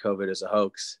that say COVID is a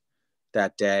hoax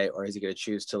that day, or is he going to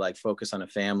choose to like focus on a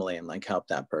family and like help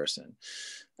that person?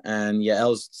 And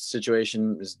Yael's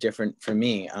situation is different for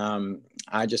me.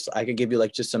 I could give you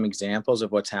like just some examples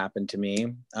of what's happened to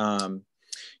me.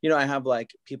 You know, I have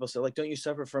like people say like, don't you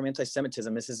suffer from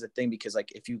anti-Semitism? This is the thing, because like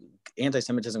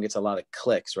anti-Semitism gets a lot of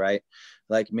clicks, right?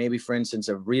 Like maybe, for instance,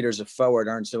 if readers of Forward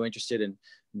aren't so interested in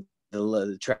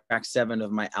the track 7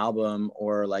 of my album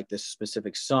or like this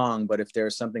specific song, but if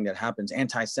there's something that happens,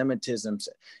 anti-Semitism,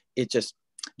 it just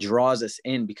draws us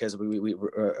in, because we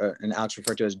and Alex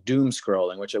referred to as doom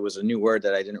scrolling, which was a new word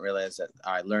that I didn't realize that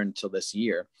I learned until this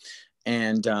year.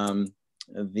 And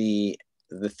the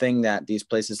thing that these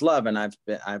places love, and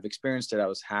I've experienced it. I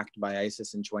was hacked by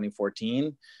ISIS in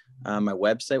 2014. My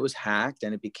website was hacked,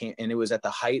 and it was at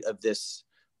the height of this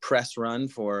press run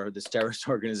for this terrorist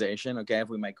organization, okay, if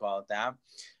we might call it that.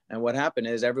 And what happened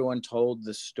is everyone told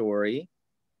the story,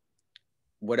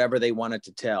 whatever they wanted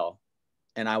to tell,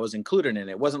 and I was included in it.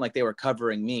 It wasn't like they were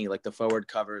covering me, like the Forward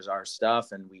covers our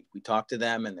stuff, and we talk to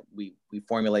them, and we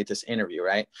formulate this interview,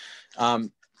 right?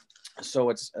 So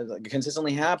what's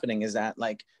consistently happening is that,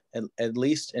 like, at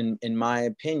least in my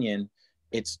opinion,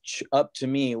 it's up to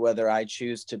me whether I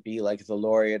choose to be like the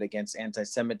laureate against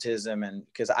anti-Semitism, and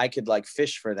because I could like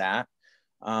fish for that.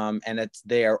 And it's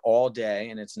there all day,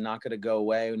 and it's not going to go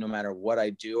away no matter what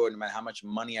I do, or no matter how much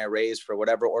money I raise for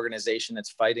whatever organization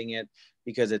that's fighting it,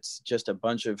 because it's just a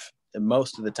bunch of,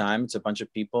 most of the time, it's a bunch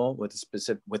of people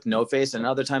with no face, and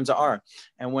other times there are.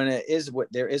 And when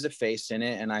there is a face in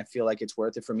it, and I feel like it's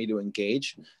worth it for me to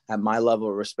engage at my level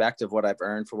of respect of what I've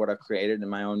earned for what I've created in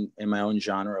my own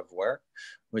genre of work,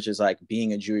 which is like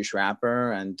being a Jewish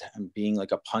rapper and being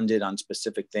like a pundit on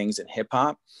specific things in hip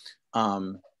hop.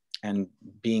 And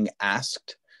being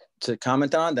asked to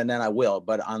comment on, then I will.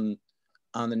 But on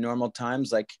the normal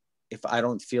times, like if I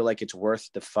don't feel like it's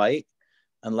worth the fight,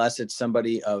 unless it's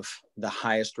somebody of the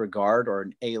highest regard or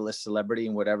an A-list celebrity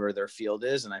in whatever their field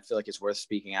is, and I feel like it's worth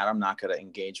speaking out, I'm not going to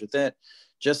engage with it.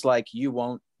 Just like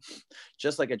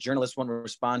a journalist won't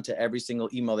respond to every single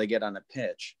email they get on a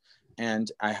pitch.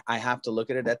 And I have to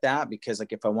look at it at that, because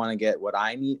like if I want to get what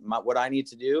I need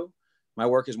to do, my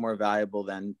work is more valuable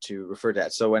than to refer to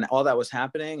that. So when all that was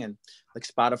happening, and like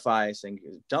Spotify saying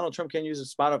Donald Trump can't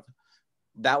use Spotify,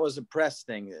 that was a press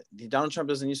thing. Donald Trump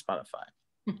doesn't use Spotify.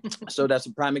 So that's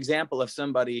a prime example of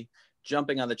somebody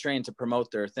jumping on the train to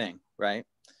promote their thing, right?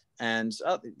 And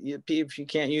if you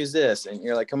can't use this, and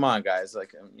you're like, come on, guys,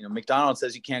 like, you know, McDonald's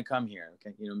says you can't come here.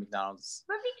 Okay, you know, McDonald's,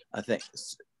 I think.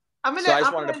 I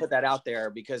just wanted to put that out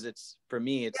there, because it's, for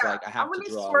me, it's like I have to draw a line. I'm going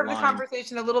to swerve the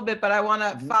conversation a little bit, but I want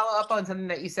to follow up on something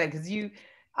that you said, because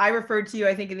I referred to you,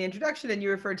 I think, in the introduction, and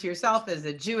you referred to yourself as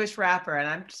a Jewish rapper, and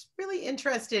I'm just really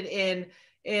interested in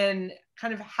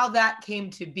kind of how that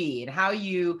came to be, and how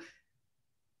you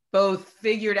both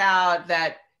figured out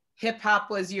that hip hop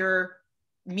was your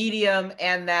medium,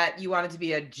 and that you wanted to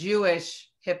be a Jewish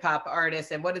hip hop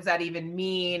artist, and what does that even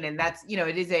mean? And that's, you know,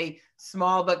 it is a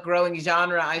small but growing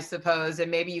genre, I suppose,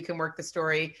 and maybe you can work the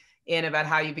story in about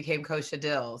how you became Kosha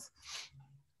Dillz.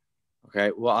 Okay,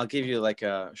 well, I'll give you like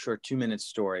a short 2-minute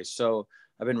story. So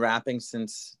I've been rapping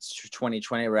since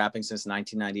 2020, rapping since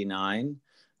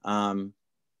 1999.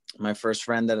 My first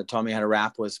friend that taught me how to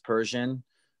rap was Persian.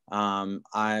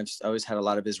 I've always had a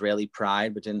lot of Israeli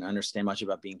pride, but didn't understand much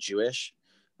about being Jewish.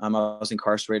 I was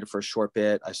incarcerated for a short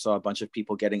bit. I saw a bunch of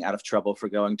people getting out of trouble for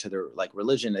going to their like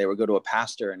religion. They would go to a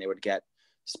pastor and they would get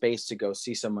space to go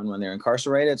see someone when they're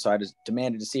incarcerated. So I just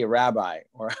demanded to see a rabbi.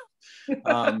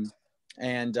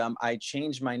 I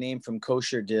changed my name from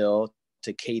Kosher Dill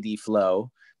to KD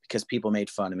Flow because people made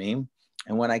fun of me.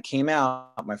 And when I came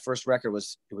out, my first record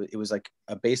was like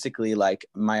basically like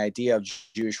my idea of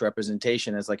Jewish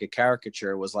representation as like a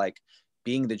caricature was like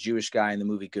being the Jewish guy in the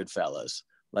movie Goodfellas,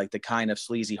 like the kind of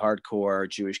sleazy hardcore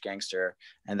Jewish gangster.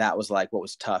 And that was like what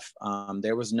was tough.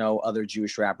 There was no other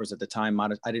Jewish rappers at the time. I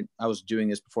was doing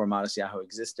this before Modest Yahoo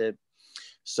existed.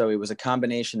 So it was a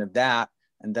combination of that.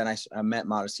 And then I met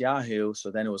Modest Yahoo.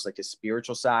 So then it was like a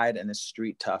spiritual side and a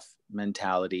street tough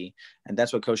mentality. And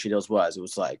that's what Kosha Dillz was. It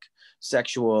was like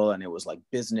sexual and it was like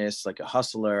business, like a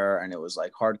hustler, and it was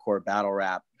like hardcore battle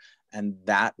rap. And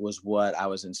that was what I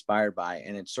was inspired by.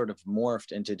 And it sort of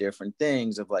morphed into different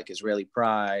things of like Israeli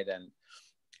pride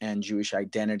and Jewish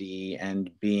identity and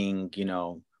being, you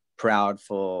know,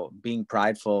 being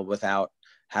prideful without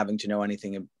having to know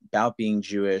anything about being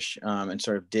Jewish, and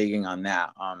sort of digging on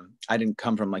that. I didn't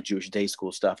come from like Jewish day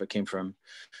school stuff. It came from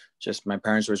just my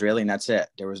parents were Israeli and that's it.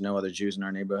 There was no other Jews in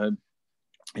our neighborhood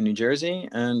in New Jersey.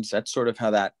 And that's sort of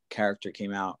how that character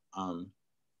came out,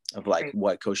 of like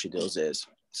what Kosha Dillz is.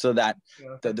 So that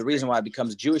the reason why I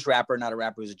becomes a Jewish rapper, not a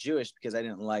rapper who's a Jewish, because I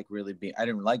didn't like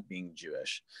being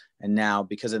Jewish. And now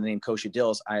because of the name Kosha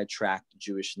Dillz, I attract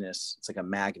Jewishness. It's like a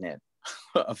magnet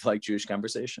of like Jewish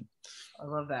conversation. I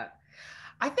love that.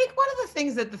 I think one of the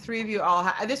things that the three of you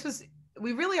all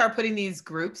we really are putting these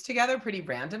groups together pretty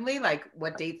randomly, like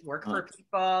what dates work for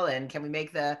people and can we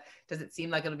does it seem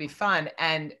like it'll be fun?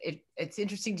 And it's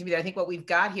interesting to me that I think what we've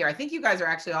got here, I think you guys are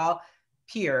actually all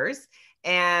peers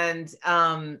and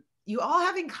you all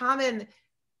have in common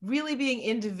really being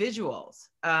individuals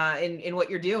in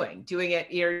what you're doing it,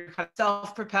 you're kind of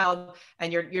self-propelled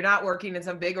and you're not working in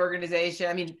some big organization.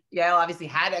 I mean, Yael obviously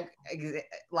had a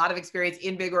lot of experience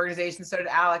in big organizations, so did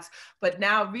Alex, but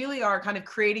now really are kind of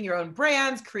creating your own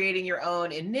brands, creating your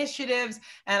own initiatives.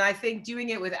 And I think doing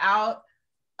it without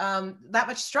that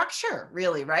much structure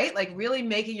really, right? Like really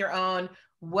making your own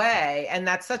way. And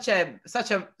that's such a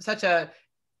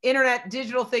internet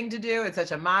digital thing to do. It's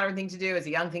such a modern thing to do. It's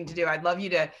a young thing to do. I'd love you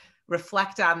to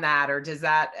reflect on that, or does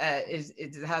that is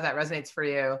how that resonates for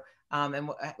you? And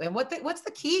what's the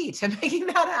key to making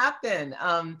that happen?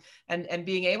 And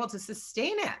being able to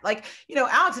sustain it. Like, you know,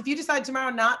 Alex, if you decide tomorrow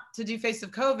not to do Face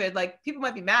of COVID, like people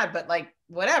might be mad, but like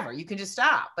whatever, you can just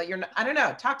stop. But you're not, I don't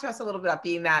know. Talk to us a little bit about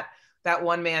being that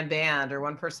one man band or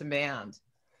one person band.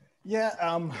 Yeah,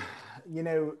 you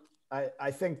know, I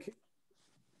think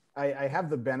I have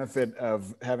the benefit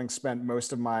of having spent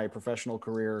most of my professional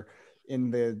career in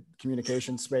the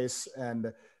communication space.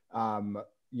 And,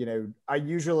 you know,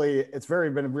 it's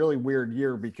been a really weird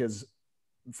year because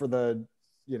for the,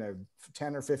 you know,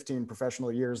 10 or 15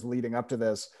 professional years leading up to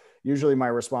this, usually my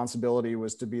responsibility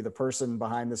was to be the person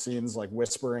behind the scenes, like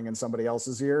whispering in somebody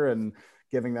else's ear and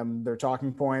giving them their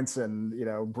talking points and, you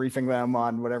know, briefing them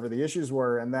on whatever the issues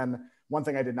were. And then one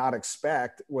thing I did not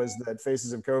expect was that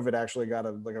Faces of COVID actually got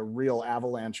a real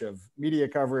avalanche of media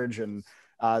coverage. And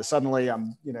suddenly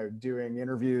I'm, you know, doing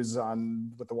interviews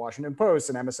with the Washington Post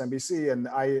and MSNBC. And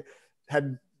I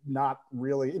had not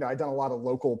really, you know, I'd done a lot of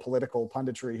local political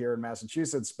punditry here in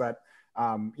Massachusetts, but,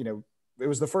 you know, it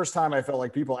was the first time I felt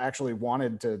like people actually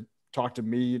wanted to talk to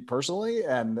me personally.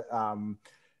 And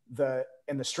the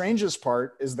strangest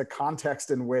part is the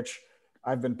context in which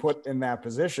I've been put in that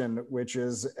position, which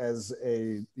is as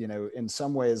a, you know, in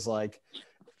some ways like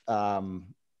to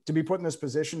be put in this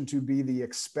position to be the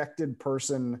expected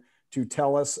person to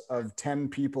tell us of 10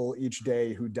 people each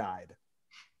day who died.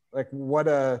 Like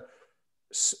I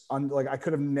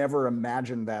could have never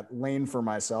imagined that lane for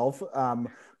myself.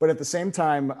 But at the same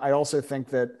time, I also think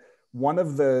that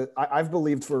I've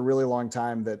believed for a really long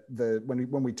time that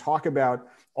when we talk about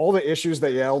all the issues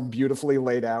that Yael beautifully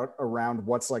laid out around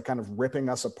what's like kind of ripping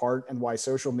us apart and why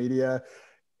social media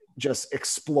just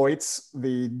exploits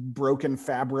the broken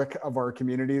fabric of our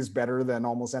communities better than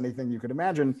almost anything you could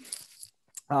imagine.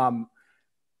 I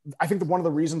think that one of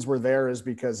the reasons we're there is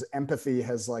because empathy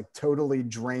has like totally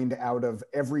drained out of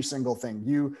every single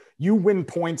thing. You win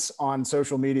points on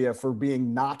social media for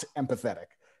being not empathetic,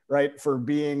 right? For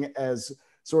being as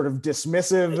sort of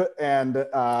dismissive and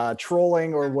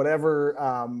trolling or whatever,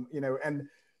 you know, and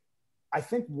I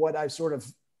think what I've sort of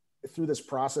through this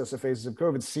process of phases of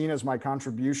COVID, seen as my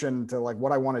contribution to like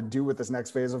what I want to do with this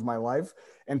next phase of my life,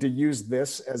 and to use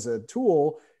this as a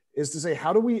tool is to say,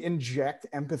 how do we inject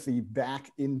empathy back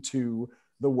into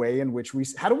the way in which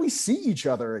how do we see each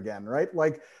other again, right?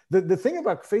 Like the thing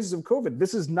about phases of COVID,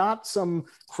 this is not some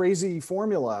crazy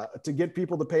formula to get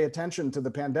people to pay attention to the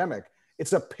pandemic.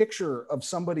 It's a picture of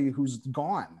somebody who's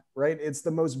gone, right? It's the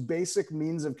most basic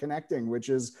means of connecting, which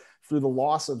is through the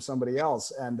loss of somebody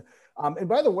else. And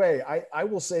by the way, I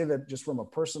will say that just from a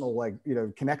personal, like,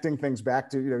 connecting things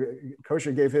back to,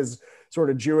 Kosha gave his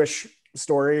sort of Jewish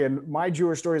story, and my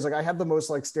Jewish story is like, I had the most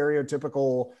like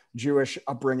stereotypical Jewish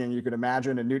upbringing you could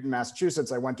imagine in Newton,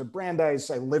 Massachusetts. I went to Brandeis,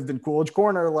 I lived in Coolidge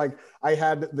Corner. Like I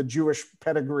had the Jewish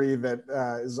pedigree that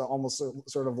is almost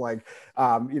sort of like,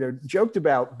 joked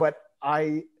about. But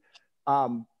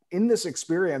in this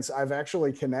experience, I've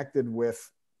actually connected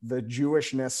with the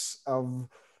Jewishness of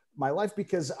my life,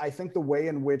 because I think the way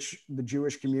in which the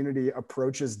Jewish community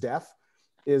approaches death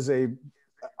is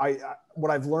what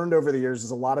I've learned over the years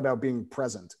is a lot about being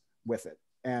present with it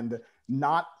and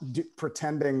not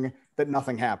pretending that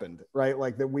nothing happened, right?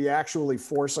 Like that we actually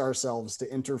force ourselves to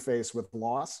interface with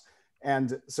loss.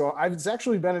 And so it's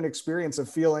actually been an experience of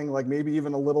feeling like maybe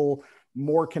even a little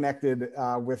more connected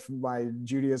with my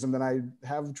Judaism than I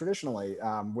have traditionally,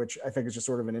 which I think is just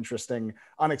sort of an interesting,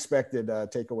 unexpected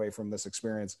takeaway from this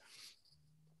experience.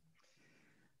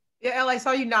 Yeah, Elle, I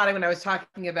saw you nodding when I was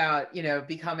talking about,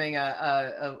 becoming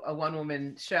a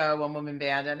one-woman show, one-woman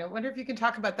band. And I wonder if you can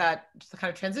talk about that, just the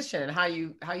kind of transition and how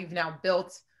you've now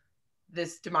built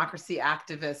this democracy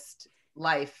activist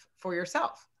life for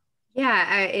yourself.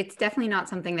 Yeah, it's definitely not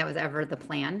something that was ever the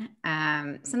plan.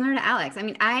 Similar to Alex. I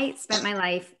mean, I spent my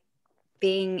life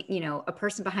being, a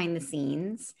person behind the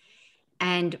scenes.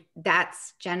 And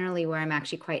that's generally where I'm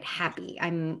actually quite happy.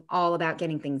 I'm all about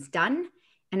getting things done.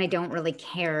 And I don't really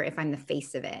care if I'm the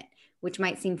face of it, which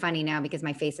might seem funny now because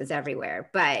my face is everywhere.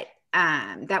 But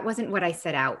that wasn't what I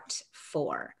set out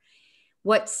for.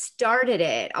 What started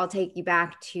it, I'll take you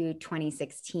back to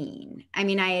 2016. I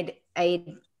mean,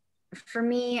 for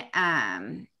me,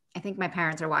 I think my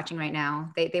parents are watching right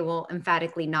now. They will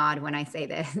emphatically nod when I say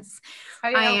this.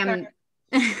 I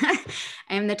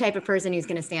am the type of person who's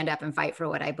going to stand up and fight for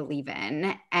what I believe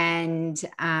in. And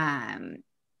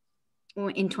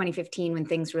in 2015,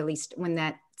 when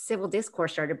that civil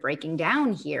discourse started breaking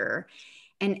down here,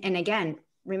 and again,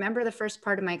 remember the first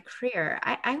part of my career,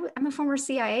 I'm a former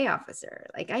CIA officer.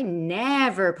 Like I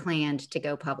never planned to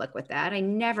go public with that. I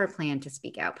never planned to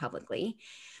speak out publicly.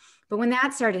 But when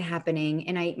that started happening,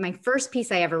 and my first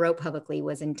piece I ever wrote publicly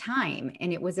was in Time,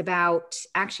 and it was about,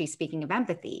 actually speaking of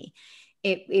empathy,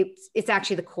 it's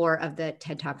actually the core of the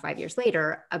TED Talk 5 years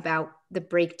later about the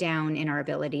breakdown in our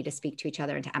ability to speak to each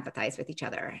other and to empathize with each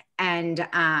other. And,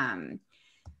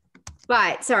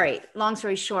 but sorry, long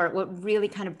story short, what really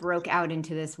kind of broke out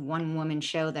into this one woman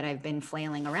show that I've been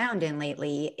flailing around in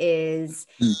lately is,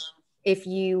 if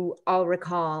you all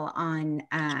recall on,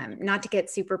 not to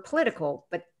get super political,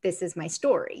 but this is my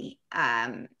story.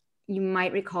 You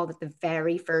might recall that the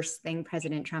very first thing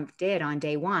President Trump did on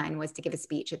day one was to give a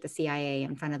speech at the CIA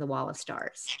in front of the Wall of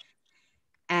Stars.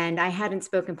 And I hadn't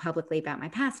spoken publicly about my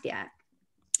past yet.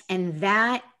 And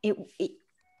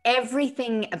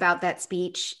everything about that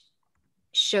speech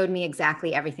showed me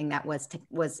exactly everything that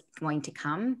was going to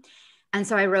come. And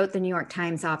so I wrote the New York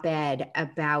Times op-ed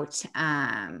about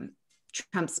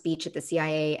Trump's speech at the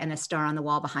CIA and a star on the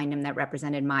wall behind him that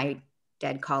represented my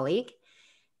dead colleague.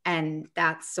 And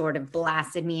that sort of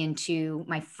blasted me into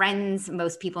my friends.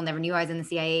 Most people never knew I was in the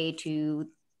CIA, to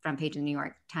front page of the New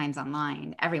York Times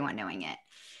online, everyone knowing it.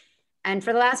 And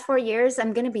for the last 4 years,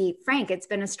 I'm going to be frank, it's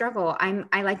been a struggle.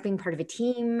 I like being part of a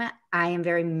team. I am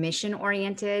very mission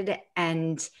oriented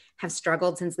and have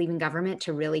struggled since leaving government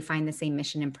to really find the same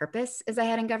mission and purpose as I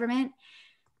had in government.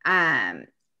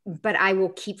 But I will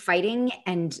keep fighting.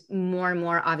 And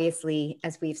more, obviously,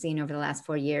 as we've seen over the last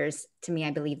 4 years, to me, I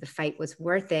believe the fight was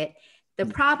worth it. The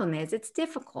problem is it's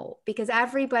difficult because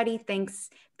everybody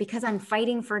thinks because I'm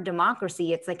fighting for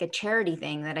democracy, it's like a charity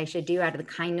thing that I should do out of the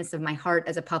kindness of my heart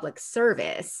as a public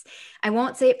service. I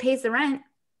won't say it pays the rent.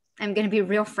 I'm going to be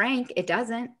real frank. It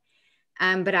doesn't.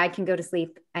 But I can go to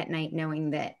sleep at night knowing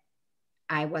that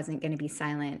I wasn't going to be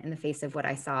silent in the face of what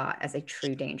I saw as a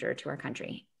true danger to our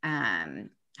country.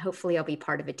 Hopefully I'll be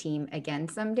part of a team again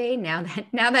someday. Now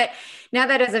that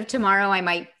as of tomorrow, I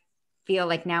might feel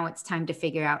like now it's time to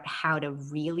figure out how to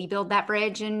really build that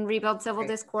bridge and rebuild civil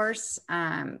discourse.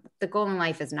 The goal in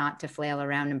life is not to flail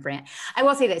around and brand. I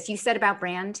will say this, you said about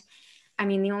brand. I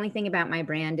mean, the only thing about my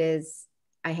brand is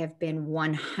I have been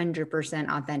 100%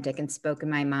 authentic and spoken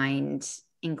my mind,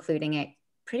 including at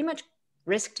pretty much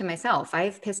risk to myself.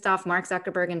 I've pissed off Mark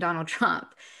Zuckerberg and Donald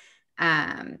Trump.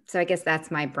 So I guess that's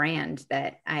my brand,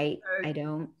 that I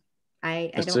don't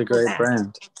It's a great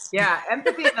brand. Yeah,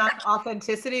 empathy and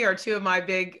authenticity are two of my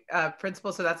big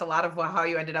principles. So that's a lot of how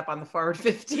you ended up on the Forward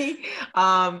 50.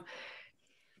 Rami,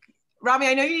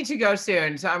 I know you need to go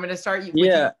soon, so I'm going to start you.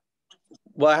 Yeah.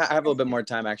 Well, I have a little bit more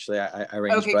time, actually. I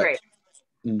arranged. Okay, great.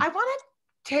 I want to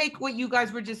take what you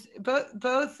guys were just,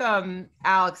 both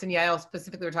Alex and Yael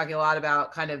specifically were talking a lot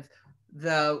about kind of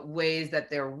the ways that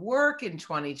their work in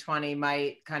 2020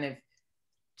 might kind of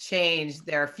change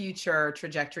their future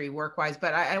trajectory work-wise.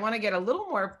 But I want to get a little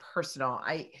more personal.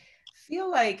 I feel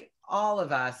like all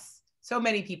of us, so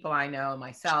many people I know,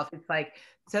 myself, it's like,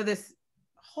 so this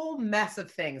whole mess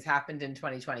of things happened in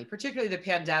 2020, particularly the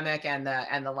pandemic and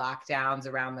the lockdowns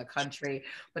around the country,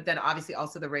 but then obviously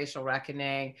also the racial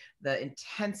reckoning, the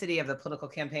intensity of the political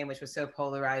campaign, which was so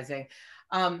polarizing.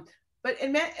 But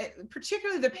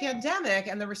particularly the pandemic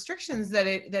and the restrictions that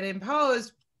it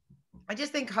imposed, I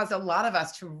just think caused a lot of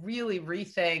us to really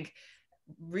rethink,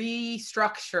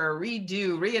 restructure,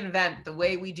 redo, reinvent the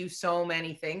way we do so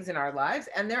many things in our lives.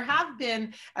 And there have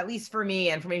been, at least for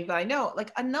me and for many people I know,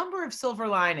 like a number of silver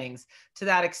linings to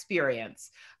that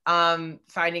experience.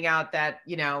 Finding out that,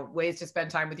 you know, ways to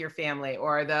spend time with your family,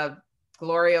 or the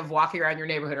glory of walking around your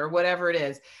neighborhood, or whatever it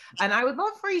is. And I would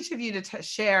love for each of you to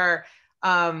share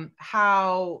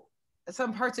how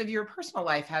some parts of your personal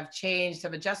life have changed,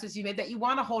 some adjustments you made that you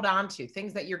want to hold on to,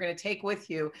 things that you're going to take with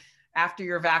you after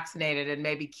you're vaccinated, and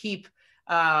maybe keep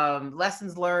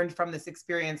lessons learned from this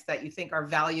experience that you think are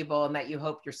valuable, and that you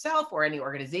hope yourself or any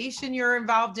organization you're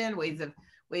involved in,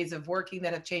 ways of working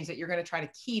that have changed, that you're going to try to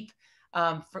keep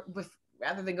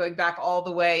rather than going back all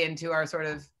the way into our sort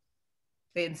of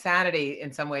the insanity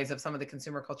in some ways of some of the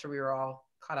consumer culture we were all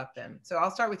caught up in. So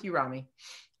I'll start with you, Rami.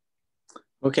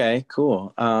 Okay,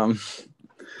 cool.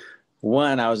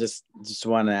 One, I was just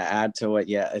want to add to what,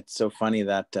 it's so funny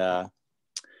that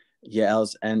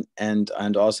Yael's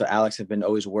and also Alex have been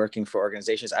always working for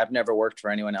organizations. I've never worked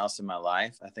for anyone else in my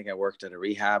life. I think I worked at a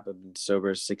rehab. I've been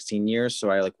sober 16 years.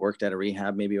 So I worked at a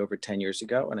rehab maybe over 10 years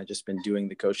ago, and I've just been doing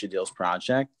the Kosha Dillz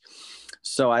project.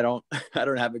 So I don't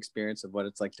have experience of what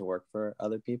it's like to work for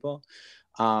other people.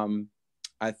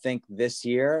 I think this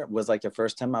year was like the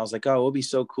first time I was like, oh, it would be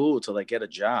so cool to get a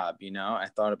job. You know, I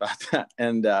thought about that,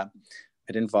 and I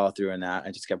didn't follow through on that.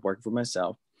 I just kept working for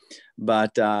myself.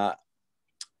 But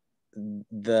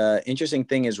the interesting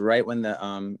thing is, right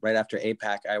after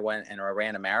APAC, I went and I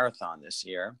ran a marathon this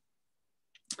year,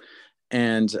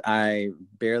 and I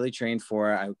barely trained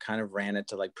for it. I kind of ran it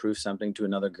to prove something to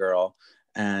another girl,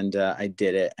 and I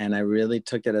did it. And I really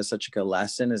took that as such a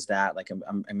lesson, is that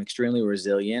I'm extremely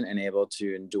resilient and able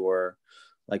to endure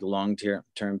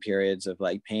long-term periods of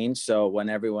pain. So when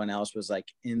everyone else was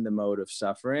in the mode of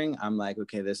suffering, I'm like,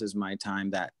 okay, this is my time,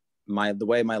 that the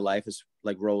way my life is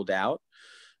rolled out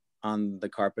on the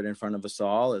carpet in front of us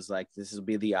all is this will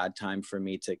be the odd time for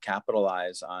me to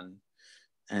capitalize on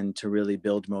and to really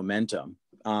build momentum.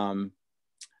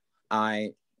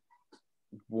 I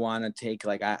want to take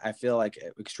I feel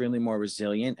extremely more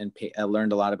resilient, and I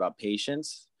learned a lot about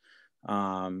patience,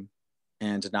 and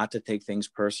not to take things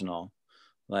personal.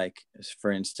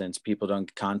 For instance, people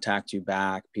don't contact you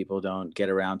back, people don't get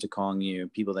around to calling you,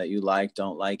 people that you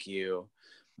don't like you,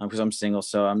 because I'm single.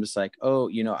 So I'm just oh,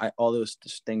 you know, all those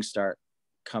things start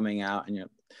coming out,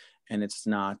 and it's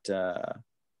not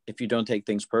if you don't take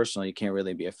things personal, you can't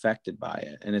really be affected by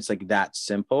it. And it's that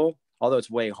simple, although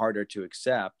it's way harder to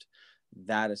accept.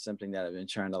 That is something that I've been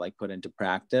trying to put into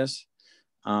practice.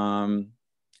 And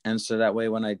so that way,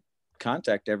 when I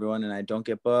contact everyone and I don't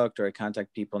get booked, or I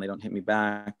contact people and they don't hit me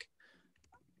back,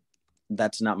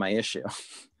 that's not my issue.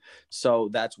 So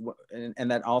that's what, and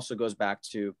that also goes back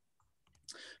to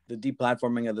the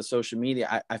deplatforming of the social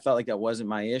media. I felt like that wasn't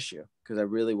my issue, because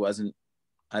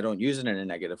I don't use it in a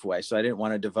negative way. So I didn't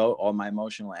want to devote all my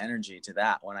emotional energy to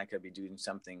that when I could be doing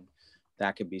something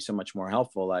that could be so much more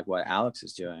helpful, like what Alex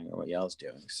is doing or what Yael's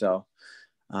doing. So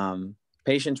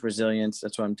patience, resilience,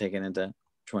 that's what I'm taking into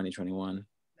 2021.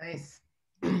 Nice.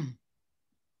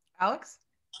 Alex?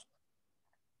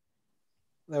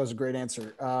 That was a great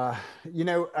answer. You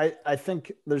know, I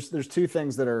think there's two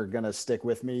things that are going to stick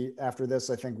with me after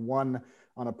this. I think one,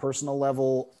 on a personal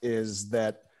level, is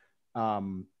that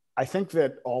I think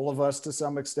that all of us, to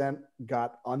some extent,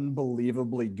 got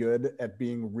unbelievably good at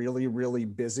being really, really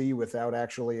busy without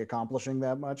actually accomplishing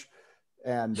that much.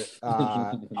 And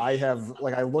I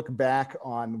look back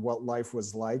on what life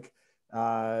was like,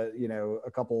 you know,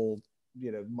 a couple,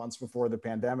 months before the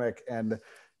pandemic, and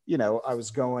I was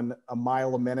going a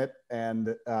mile a minute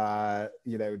and,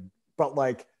 but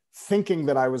like thinking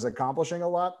that I was accomplishing a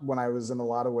lot when I was in a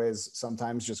lot of ways,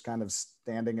 sometimes just kind of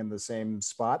standing in the same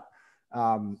spot.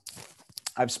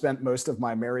 I've spent most of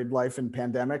my married life in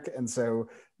pandemic. And so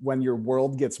when your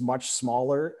world gets much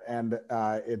smaller and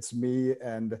it's me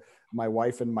and my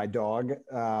wife and my dog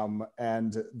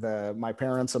and my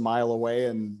parents a mile away,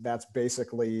 and that's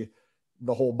basically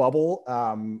the whole bubble,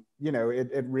 you know,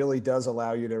 it really does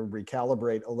allow you to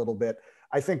recalibrate a little bit.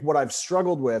 I think what I've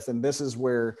struggled with, and this is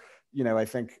where, you know, I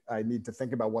think I need to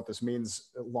think about what this means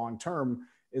long-term,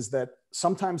 is that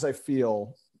sometimes I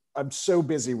feel I'm so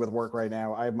busy with work right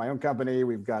now. I have my own company.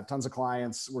 We've got tons of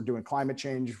clients. We're doing climate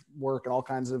change work and all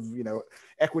kinds of, you know,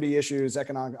 equity issues,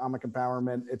 economic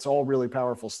empowerment. It's all really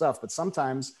powerful stuff. But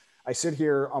sometimes I sit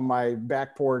here on my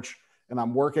back porch and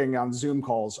I'm working on Zoom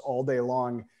calls all day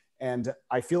long. And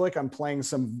I feel like I'm playing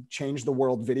some change the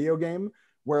world video game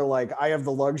where like I have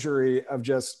the luxury of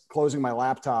just closing my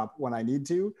laptop when I need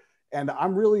to. And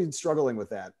I'm really struggling with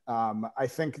that. I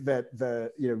think that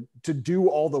to do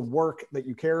all the work that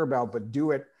you care about, but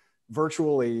do it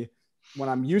virtually when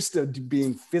I'm used to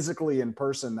being physically in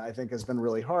person, I think has been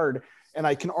really hard. And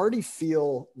I can already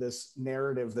feel this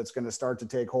narrative that's going to start to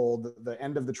take hold, the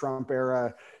end of the Trump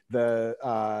era,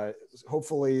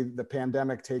 hopefully the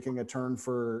pandemic taking a turn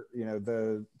for, you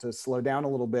know, to slow down a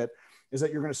little bit, is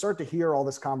that you're going to start to hear all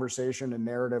this conversation and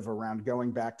narrative around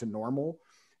going back to normal.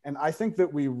 And I think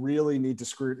that we really need to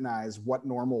scrutinize what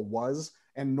normal was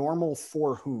and normal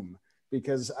for whom,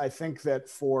 because I think that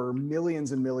for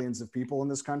millions and millions of people in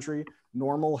this country,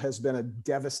 normal has been a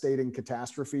devastating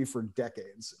catastrophe for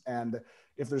decades. And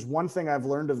if there's one thing I've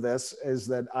learned of this is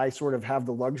that I sort of have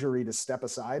the luxury to step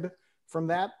aside from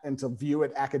that and to view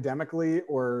it academically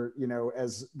or, you know,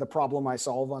 as the problem I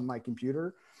solve on my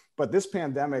computer. But this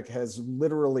pandemic has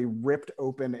literally ripped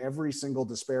open every single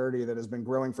disparity that has been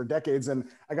growing for decades. And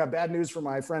I got bad news for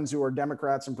my friends who are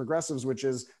Democrats and progressives, which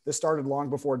is this started long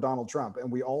before Donald Trump, and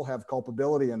we all have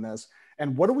culpability in this.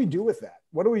 And what do we do with that?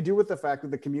 What do we do with the fact that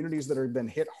the communities that have been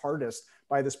hit hardest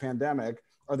by this pandemic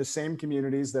are the same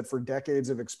communities that for decades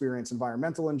have experienced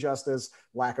environmental injustice,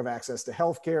 lack of access to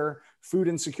healthcare, food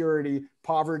insecurity,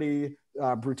 poverty,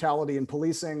 brutality in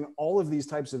policing? All of these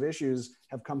types of issues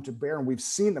have come to bear, and we've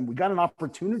seen them. We've got an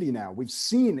opportunity now. We've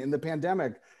seen in the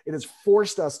pandemic, it has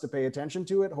forced us to pay attention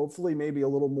to it, hopefully maybe a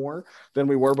little more than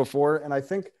we were before. And I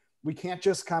think we can't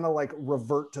just kind of like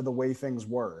revert to the way things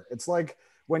were. It's like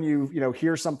when you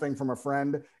hear something from a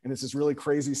friend and it's this really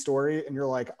crazy story and you're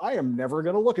like, I am never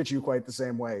going to look at you quite the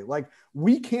same way. Like,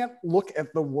 we can't look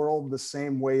at the world the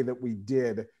same way that we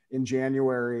did in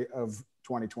January of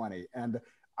 2020. And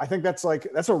I think that's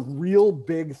a real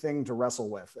big thing to wrestle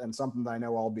with, and something that I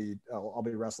know I'll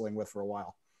be wrestling with for a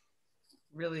while.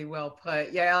 Really well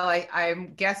put. Yeah,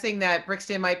 I'm guessing that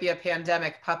Brixton might be a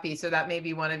pandemic puppy, so that may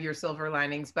be one of your silver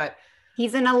linings, but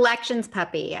he's an elections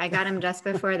puppy. I got him just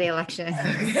before the election.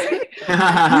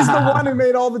 He's the one who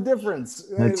made all the difference.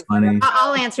 That's funny.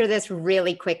 I'll answer this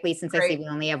really quickly since I see we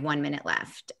only have 1 minute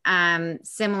left.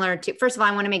 Similar to, first of all,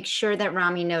 I want to make sure that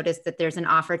Rami noticed that there's an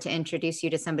offer to introduce you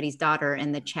to somebody's daughter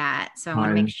in the chat. So I want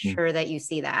to make sure that you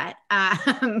see that.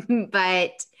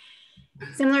 But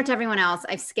similar to everyone else,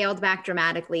 I've scaled back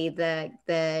dramatically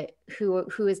the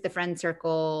who is the friend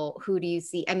circle, who do you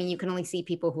see? I mean, you can only see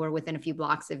people who are within a few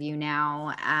blocks of you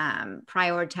now.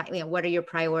 Prioritize, what are your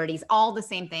priorities? All the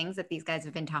same things that these guys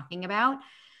have been talking about.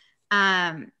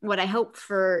 What I hope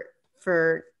for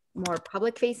more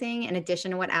public facing, in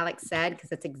addition to what Alex said, because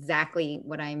that's exactly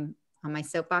what I'm on my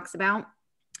soapbox about.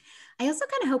 I also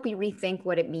kind of hope we rethink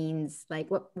what it means, like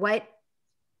what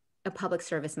a public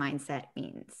service mindset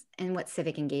means and what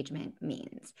civic engagement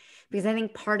means. Because I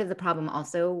think part of the problem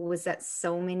also was that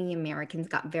so many Americans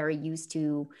got very used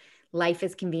to life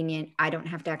is convenient. I don't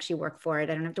have to actually work for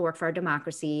it. I don't have to work for our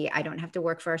democracy. I don't have to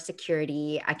work for our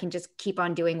security. I can just keep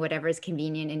on doing whatever is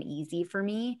convenient and easy for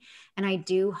me. And I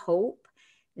do hope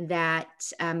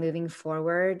that moving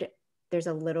forward, there's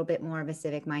a little bit more of a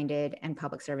civic minded and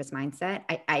public service mindset.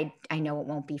 I know it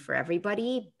won't be for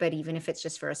everybody, but even if it's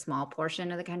just for a small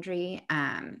portion of the country,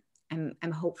 I'm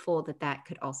hopeful that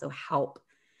could also help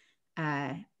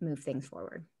move things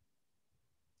forward.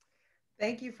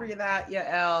 Thank you for that,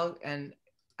 Yael, and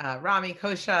Rami,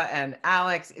 Kosha, and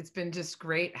Alex. It's been just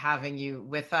great having you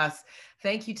with us.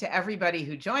 Thank you to everybody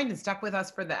who joined and stuck with us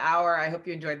for the hour. I hope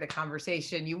you enjoyed the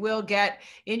conversation. You will get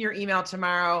in your email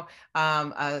tomorrow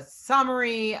a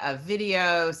summary, a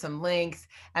video, some links,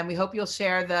 and we hope you'll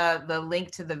share the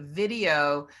link to the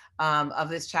video of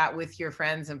this chat with your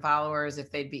friends and followers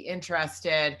if they'd be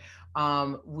interested.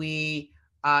 We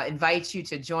invite you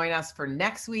to join us for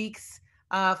next week's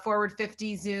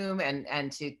Forward50 Zoom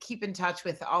and to keep in touch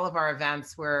with all of our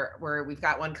events where we've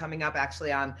got one coming up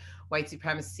actually on white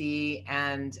supremacy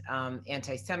and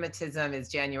anti-Semitism is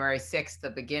January 6th, the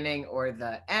beginning or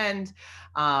the end,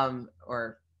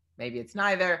 or maybe it's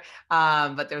neither,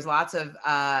 but there's lots of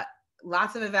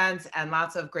events and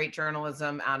lots of great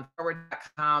journalism on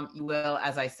forward.com. You will,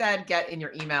 as I said, get in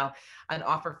your email an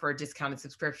offer for a discounted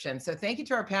subscription. So thank you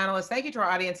to our panelists, thank you to our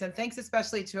audience, and thanks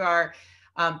especially to our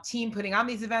team putting on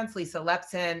these events, Lisa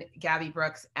Lepson, Gabby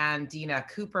Brooks, and Dina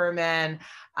Cooperman.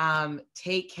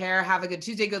 Take care, have a good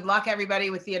Tuesday. Good luck, everybody,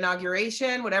 with the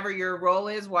inauguration, whatever your role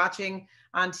is, watching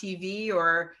on TV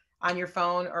or on your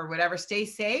phone or whatever. Stay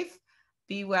safe,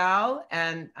 be well,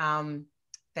 and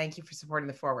thank you for supporting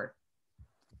the Forward.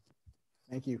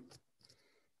 Thank you.